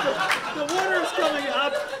 The water is coming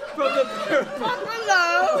up from the From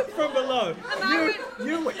below. from below. And I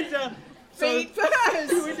You went down. Feet You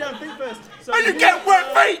first. went down feet first. So And you get wet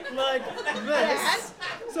feet. like this. Yes.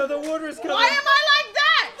 So the water is coming. Why am I like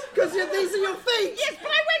that? Because these are your feet. Yes,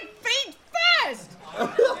 but I went feet first.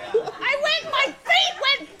 My feet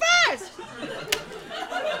went first.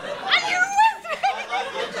 And you went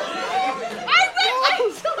I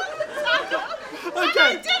saw the tunnel. And I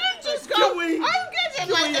Okay. didn't just go, Can we- I'm getting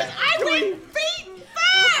like this. I can went we- feet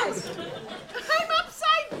first. I'm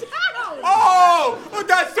upside down. Oh,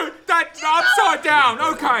 that's upside down.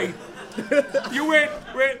 Okay. You went.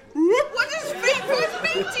 Whoop. What does feet first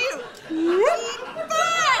mean to you? Feet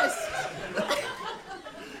first.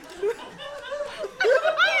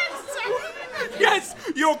 Yes,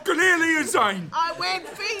 you're clearly insane. I went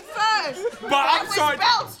feet first. But That upside. was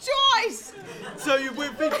Belt's choice. So you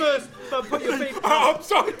went feet first, but put your feet.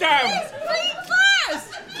 Upside down. It's feet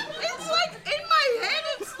first. It's like in my head.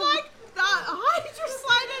 It's like the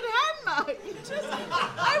hydroslated hammer. You just,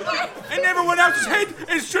 I went. In everyone else's head,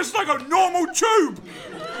 it's just like a normal tube.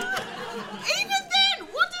 Even then,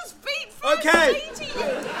 what does feet first Okay. mean to you?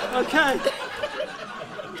 Okay.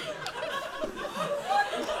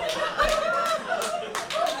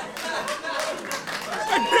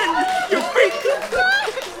 And then your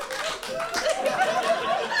feet.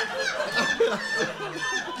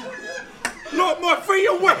 Look, my feet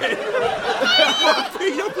are wet. My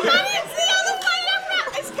feet are But wet. it's the other way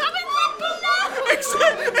around. It's coming from below.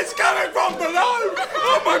 It's coming from below.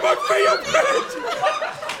 Oh my feet are wet.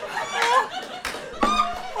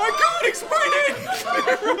 I can't explain it.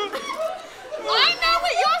 I know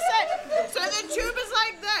what you're saying. So the tube is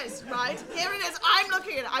like this, right? Here it is. I'm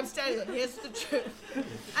looking at it. I'm standing there. Here's the tube.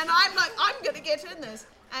 And I'm like, I'm going to get in this.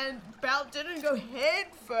 And Belt didn't go head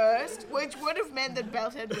first, which would have meant that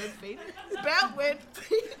Belt had wet feet. Belt went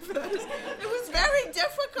feet first. It was very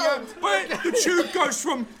difficult. But the tube goes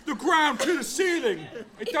from the ground to the ceiling.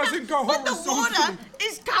 It doesn't go But the horizontally. water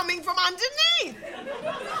is coming from underneath.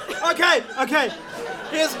 Okay.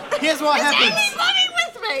 Here's what Is happens. anybody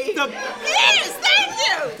with me? The- Yes, thank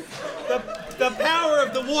you. The power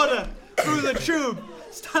of the water through the tube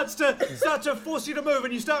starts to force you to move,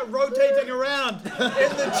 and you start rotating around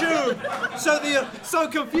in the tube, so that you're so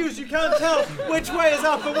confused you can't tell which way is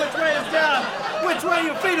up and which way is down, which way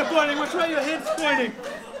your feet are pointing, which way your head's pointing.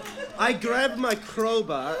 I grab my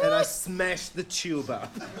crowbar and I smash the tube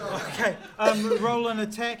up. Okay, roll an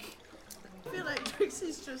attack. I feel like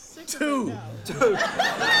Trixie's just sick Two. of it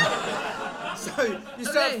now. So you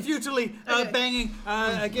start Okay. futilely Okay. banging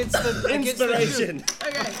against the Inspiration.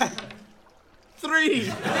 Against Okay. 3.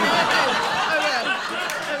 Okay.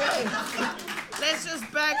 Let's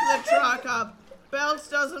just back the truck up. Belt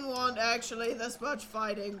doesn't want actually this much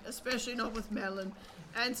fighting, especially not with Melon.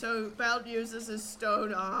 And so Belt uses his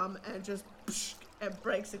stone arm and just and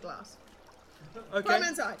breaks the glass. the tube. From Okay.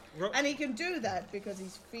 inside. And he can do that because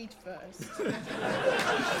he's feet first.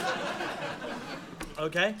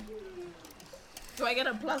 Okay. Do I get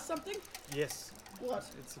a plus something? Yes. What?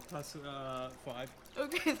 It's a plus 5.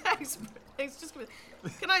 Okay, thanks. Just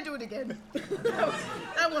can I do it again?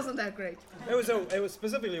 That wasn't that great. It was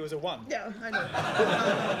a 1. Yeah, I know.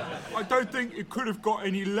 I don't think it could have got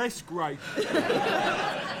any less great.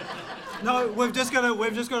 No, we've just got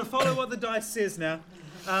to follow what the dice says now.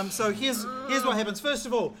 So here's what happens. First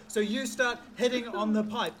of all, so you start hitting on the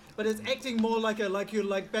pipe, but it's acting more like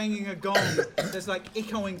you're banging a gong that's like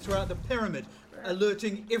echoing throughout the pyramid,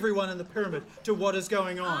 alerting everyone in the pyramid to what is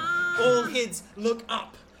going on. All heads look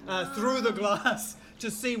up through the glass to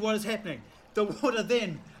see what is happening. The water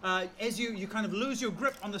then, as you kind of lose your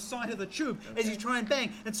grip on the side of the tube as you try and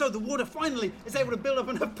bang, and so the water finally is able to build up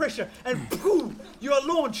enough pressure, and poof, you are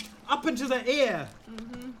launched up into the air.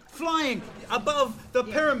 Flying above the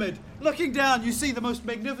pyramid, looking down, you see the most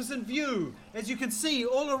magnificent view. As you can see,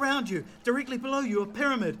 all around you, directly below you, a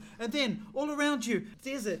pyramid, and then all around you,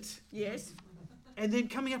 desert, Yes. and then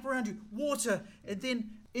coming up around you, water, and then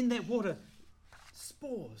in that water,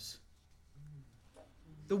 spores.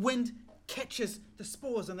 The wind catches the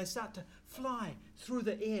spores and they start to fly through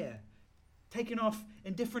the air, taking off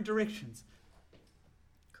in different directions.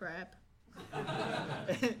 Crap.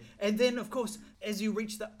 And then, of course, as you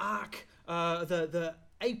reach the arc, the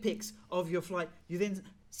apex of your flight, you then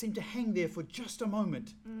seem to hang there for just a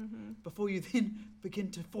moment before you then begin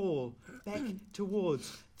to fall back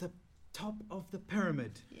towards the top of the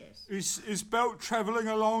pyramid. Yes. Is Belt travelling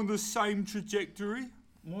along the same trajectory?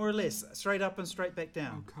 More or less, straight up and straight back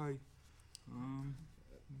down. Okay.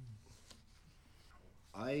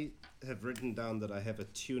 I have written down that I have a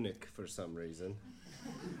tunic for some reason.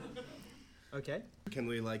 Okay. Can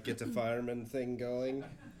we get a fireman thing going?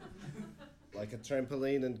 Like a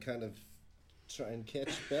trampoline and kind of try and catch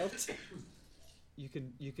Belt? You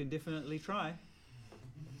can definitely try.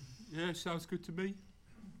 Yeah, sounds good to me.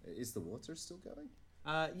 Is the water still going?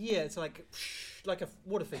 Yeah, it's like a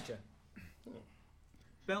water feature.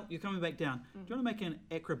 Belt, you're coming back down. Do you want to make an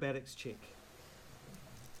acrobatics check?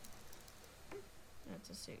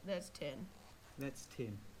 That's 10. That's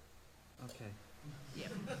 10. Okay.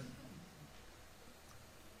 Yep.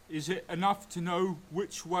 Is it enough to know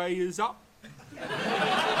which way is up?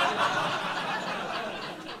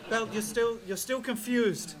 Belt, you're still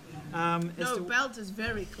confused. As No, to- Belt is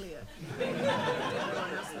very clear.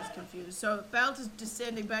 Everyone else is confused. So Belt is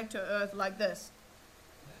descending back to Earth like this.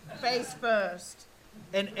 Face first.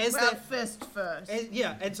 and as Well, that, fist first.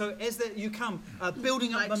 and so as that you come,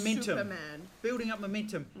 building up Like momentum, Superman. building up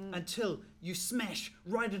momentum until you smash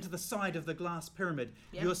right into the side of the glass pyramid.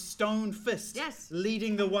 Yep. Your stone fist Yes.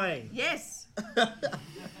 leading the way. Yes.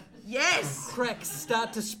 Yes. Cracks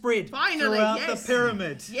start to spread Finally, throughout yes. the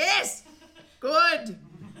pyramid. Yes. Good.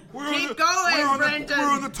 We're going, Brendan. We're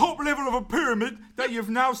on the top level of a pyramid that you've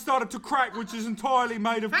now started to crack, which is entirely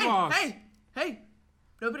made of glass. Hey.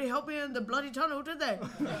 Nobody helped me in the bloody tunnel, did they?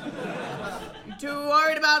 You too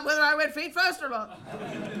worried about whether I went feet first or not?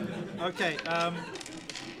 Okay,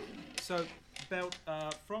 so Belt,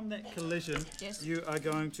 from that collision, Yes. you are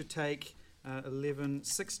going to take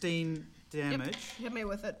 16 damage. Yep. Hit me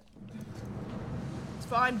with it. It's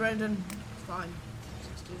fine, Brendan. It's fine.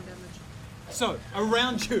 16 damage. So,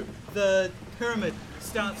 around you, the pyramid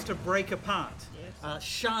starts to break apart. Yes.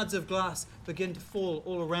 Shards of glass begin to fall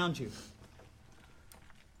all around you.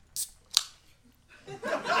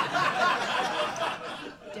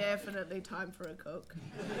 definitely time for a Coke.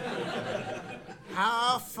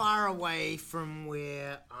 How far away from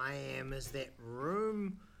where I am is that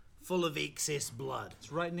room full of excess blood?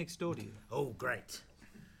 It's right next door to you. Oh, great.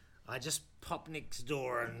 I just pop next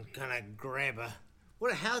door and kind of grab a...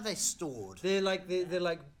 How are they stored? They're like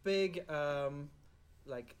big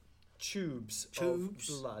like tubes of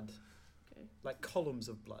blood. Okay. Like columns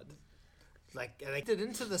of blood. Like, are they get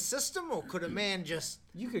into the system, or could a man just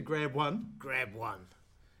You could grab one. grab one?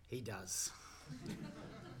 He does.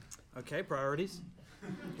 Okay, priorities.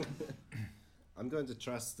 I'm going to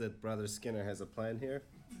trust that Brother Skinner has a plan here.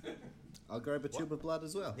 I'll grab a tube of blood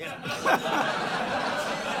as well. Yeah.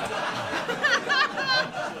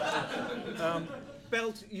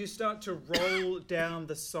 Belt, you start to roll down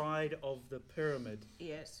the side of the pyramid,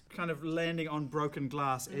 Yes. kind of landing on broken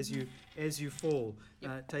glass as you fall,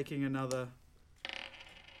 taking another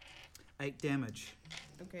 8 damage.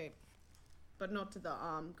 Okay. But not to the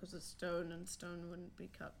arm, because it's stone, and stone wouldn't be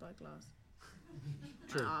cut by glass.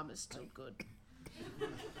 True. My arm is still good.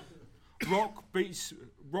 Rock beats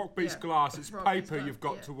Yeah. glass. It's Rock beats paper glass, you've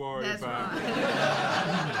got yeah. to worry That's about. right.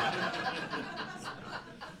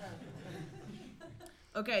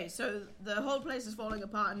 Okay, so the whole place is falling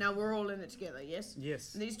apart, and now we're all in it together, yes?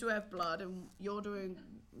 Yes. And these two have blood, and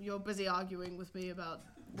you're busy arguing with me about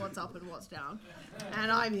what's up and what's down.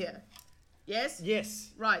 And I'm here. Yes?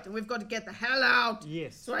 Yes. Right, and we've got to get the hell out.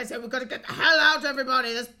 Yes. So I said, we've got to get the hell out,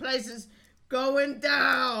 everybody. This place is going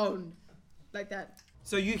down. Like that.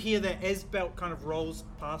 So you hear that as Belt kind of rolls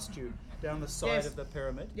past you down the side Yes. of the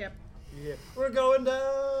pyramid. Yep. You hear, we're going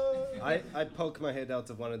down. I poke my head out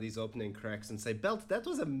of one of these opening cracks and say, Belt, that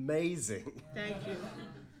was amazing. Thank you.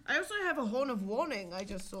 I also have a horn of warning I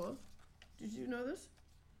just saw. Did you know this?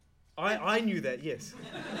 I knew that, yes.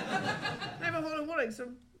 I have a horn of warning, so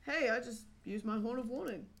hey, I just use my horn of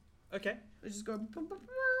warning. Okay. I just go. Boom, boom, boom.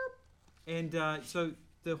 And so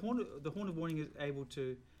the horn of warning is able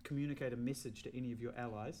to communicate a message to any of your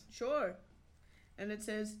allies. Sure. And it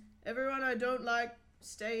says, everyone I don't like,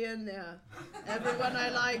 stay in there. Everyone I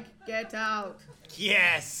like, get out.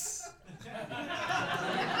 Yes!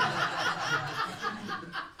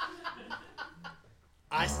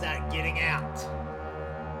 I start getting out.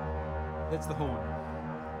 That's the horn.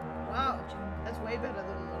 Wow, that's way better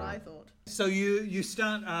than what I thought. So you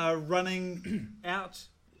start running out.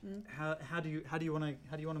 How do you want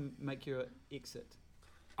to make your exit?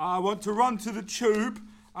 I want to run to the tube,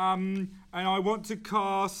 and I want to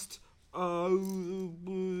cast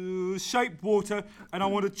shape water, and I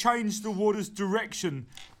want to change the water's direction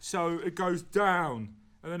so it goes down,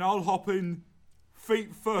 and then I'll hop in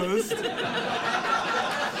feet first.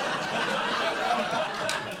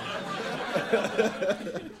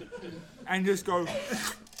 And just go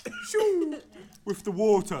shoo, with the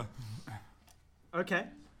water. Okay.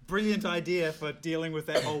 Brilliant idea for dealing with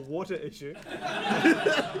that whole water issue.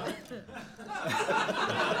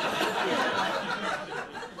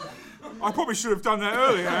 I probably should have done that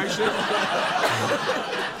earlier, actually.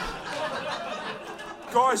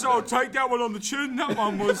 Guys, I'll take that one on the chin. That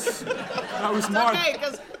was my... Okay,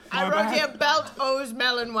 because I my wrote bad. here Belt owes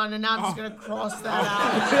Melon one, and now I'm just going to cross that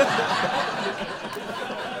out.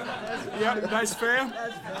 Yeah, that's fair.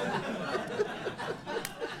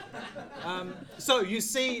 So you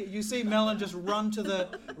see Melon just run to the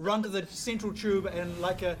central tube and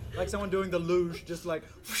like someone doing the luge, just like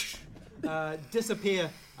whoosh, disappear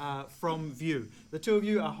from view. The two of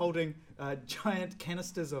you are holding giant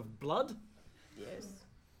canisters of blood. Yes.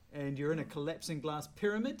 And you're in a collapsing glass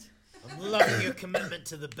pyramid. I'm loving your commitment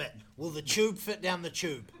to the bit. Will the tube fit down the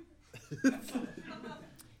tube?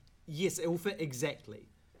 Yes, it will fit exactly.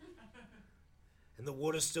 And the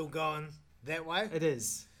water's still going that way? It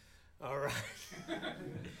is. All right.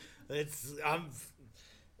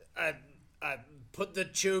 I put the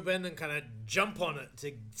tube in and kind of jump on it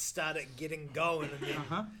to start it getting going, and then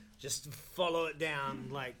just follow it down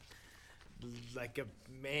like a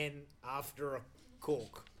man after a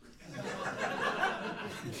cork.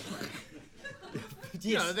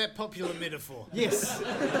 You know, that popular metaphor. Yes.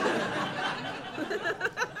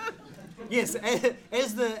 Yes,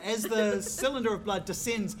 as the cylinder of blood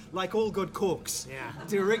descends like all good corks,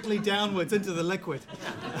 directly downwards into the liquid.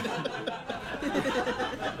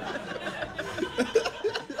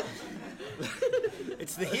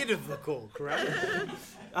 It's the head of the cork, right?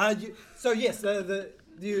 So yes,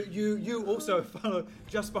 you also follow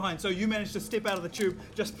just behind. So you manage to step out of the tube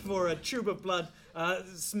just before a tube of blood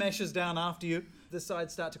smashes down after you. The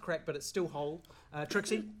sides start to crack, but it's still whole.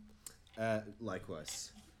 Trixie?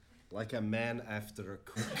 Likewise. Like a man after a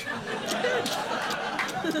cook.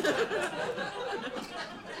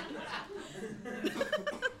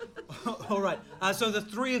 All right. So the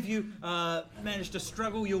three of you managed to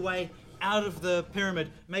struggle your way out of the pyramid,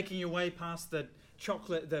 making your way past the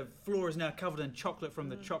chocolate. The floor is now covered in chocolate from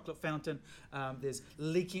the chocolate fountain. There's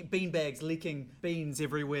leaking beanbags, leaking beans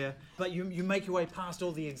everywhere. But you make your way past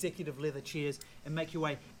all the executive leather chairs and make your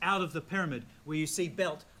way out of the pyramid, where you see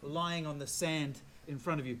Belt lying on the sand in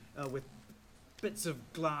front of you with bits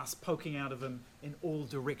of glass poking out of him in all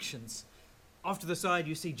directions. Off to the side,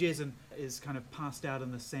 you see Jezin is kind of passed out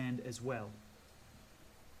in the sand as well.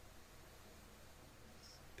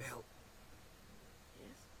 Belt.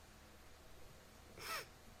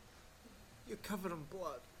 You're covered in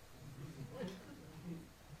blood.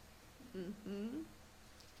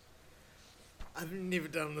 I've never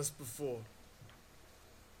done this before.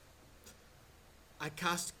 I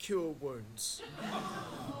cast Cure Wounds.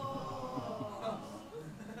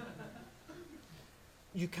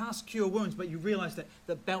 You cast Cure Wounds, but you realise that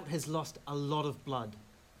Belt has lost a lot of blood.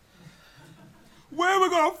 Where are we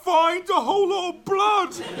going to find a whole lot of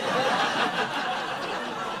blood?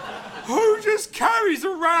 Who just carries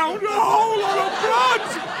around a whole lot of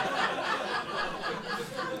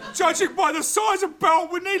blood? Judging by the size of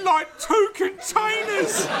Belt, we need like 2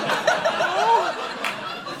 containers.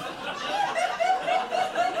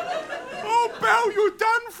 Oh, Belt, you're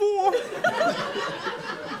done for.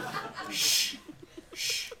 Shh.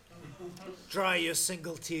 Shh. Dry your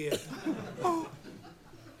single tear. Oh.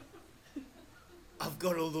 I've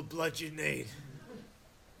got all the blood you need.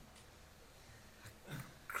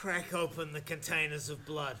 Crack open the containers of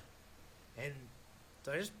blood. And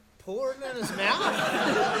do I just pour it in his mouth?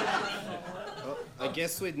 Well, I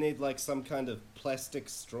guess we'd need like some kind of plastic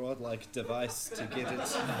straw-like device to get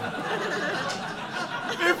it.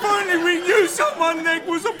 If only we knew someone that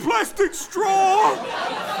was a plastic straw!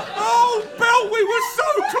 Oh, Belt, we were so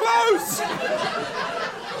close!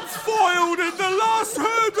 Foiled at the last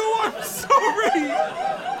hurdle, I'm sorry!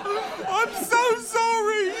 I'm so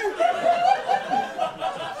sorry!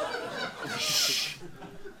 Shh.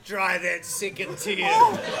 Dry that second tear.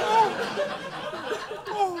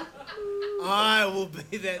 Oh. I will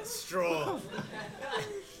be that straw.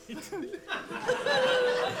 And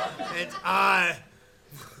I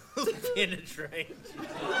will penetrate.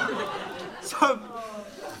 So,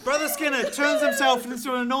 Brother Skinner turns himself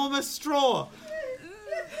into an enormous straw.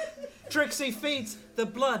 Trixie feeds the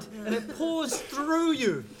blood, and it pours through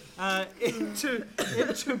you into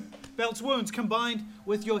Belt's wounds. Combined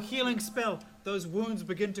with your healing spell, those wounds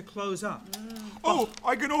begin to close up. Oh,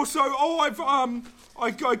 I can also.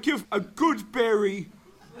 I give a good berry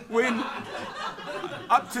when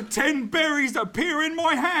up to 10 berries appear in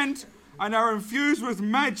my hand and are infused with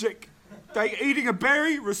magic. Eating a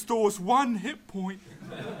berry restores 1 hit point.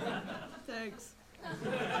 Thanks.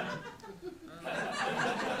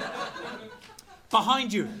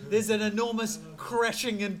 Behind you, there's an enormous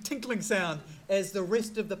crashing and tinkling sound as the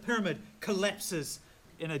rest of the pyramid collapses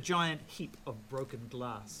in a giant heap of broken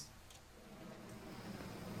glass.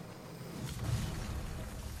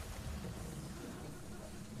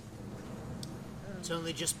 It's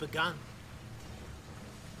only just begun.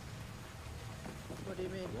 What do you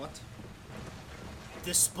mean? What?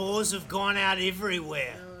 The spores have gone out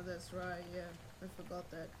everywhere. Oh, that's right, yeah. I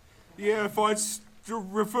forgot that. Yeah, if I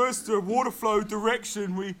reverse the water flow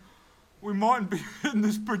direction, we mightn't be in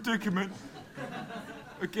this predicament.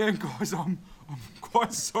 Again, guys, I'm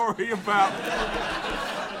quite sorry about,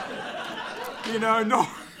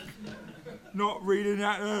 not reading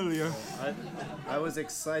that earlier. I was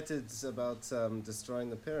excited about destroying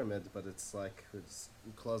the pyramid, but it's like we're just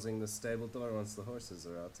closing the stable door once the horses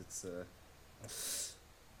are out. It's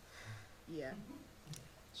Yeah.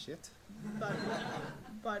 shit.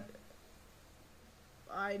 But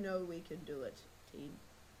I know we can do it, team.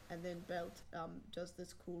 And then Belt does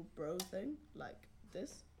this cool bro thing, like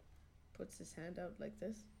this. Puts his hand out like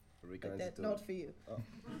this. Are we Like going that, to do not for you. Oh.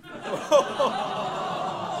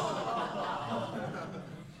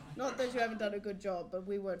 Not that you haven't done a good job, but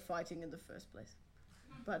we weren't fighting in the first place.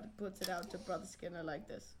 But puts it out to Brother Skinner like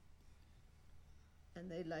this.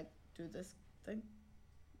 And they like do this thing.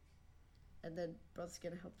 And then Brother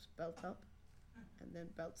Skinner helps Belt up. And then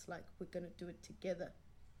Belt's like, we're gonna do it together,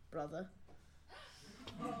 brother.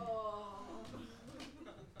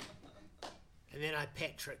 And then I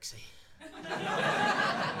pet Trixie.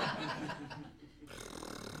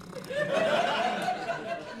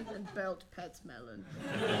 And Belt pets Melon.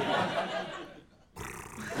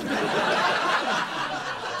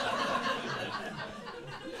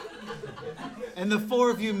 And the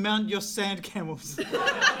 4 of you mount your sand camels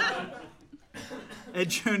and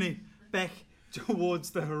journey back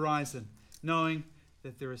towards the horizon, knowing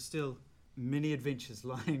that there are still many adventures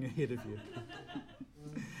lying ahead of you.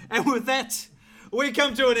 And with that, we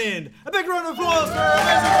come to an end. A big round of applause for our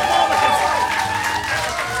amazing performances.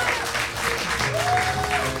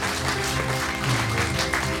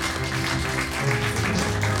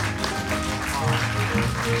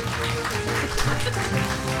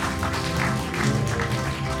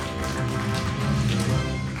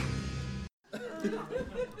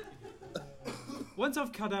 Once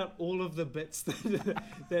I've cut out all of the bits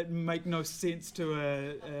that make no sense to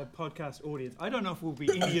a podcast audience, I don't know if there will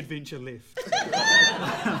be any adventure left.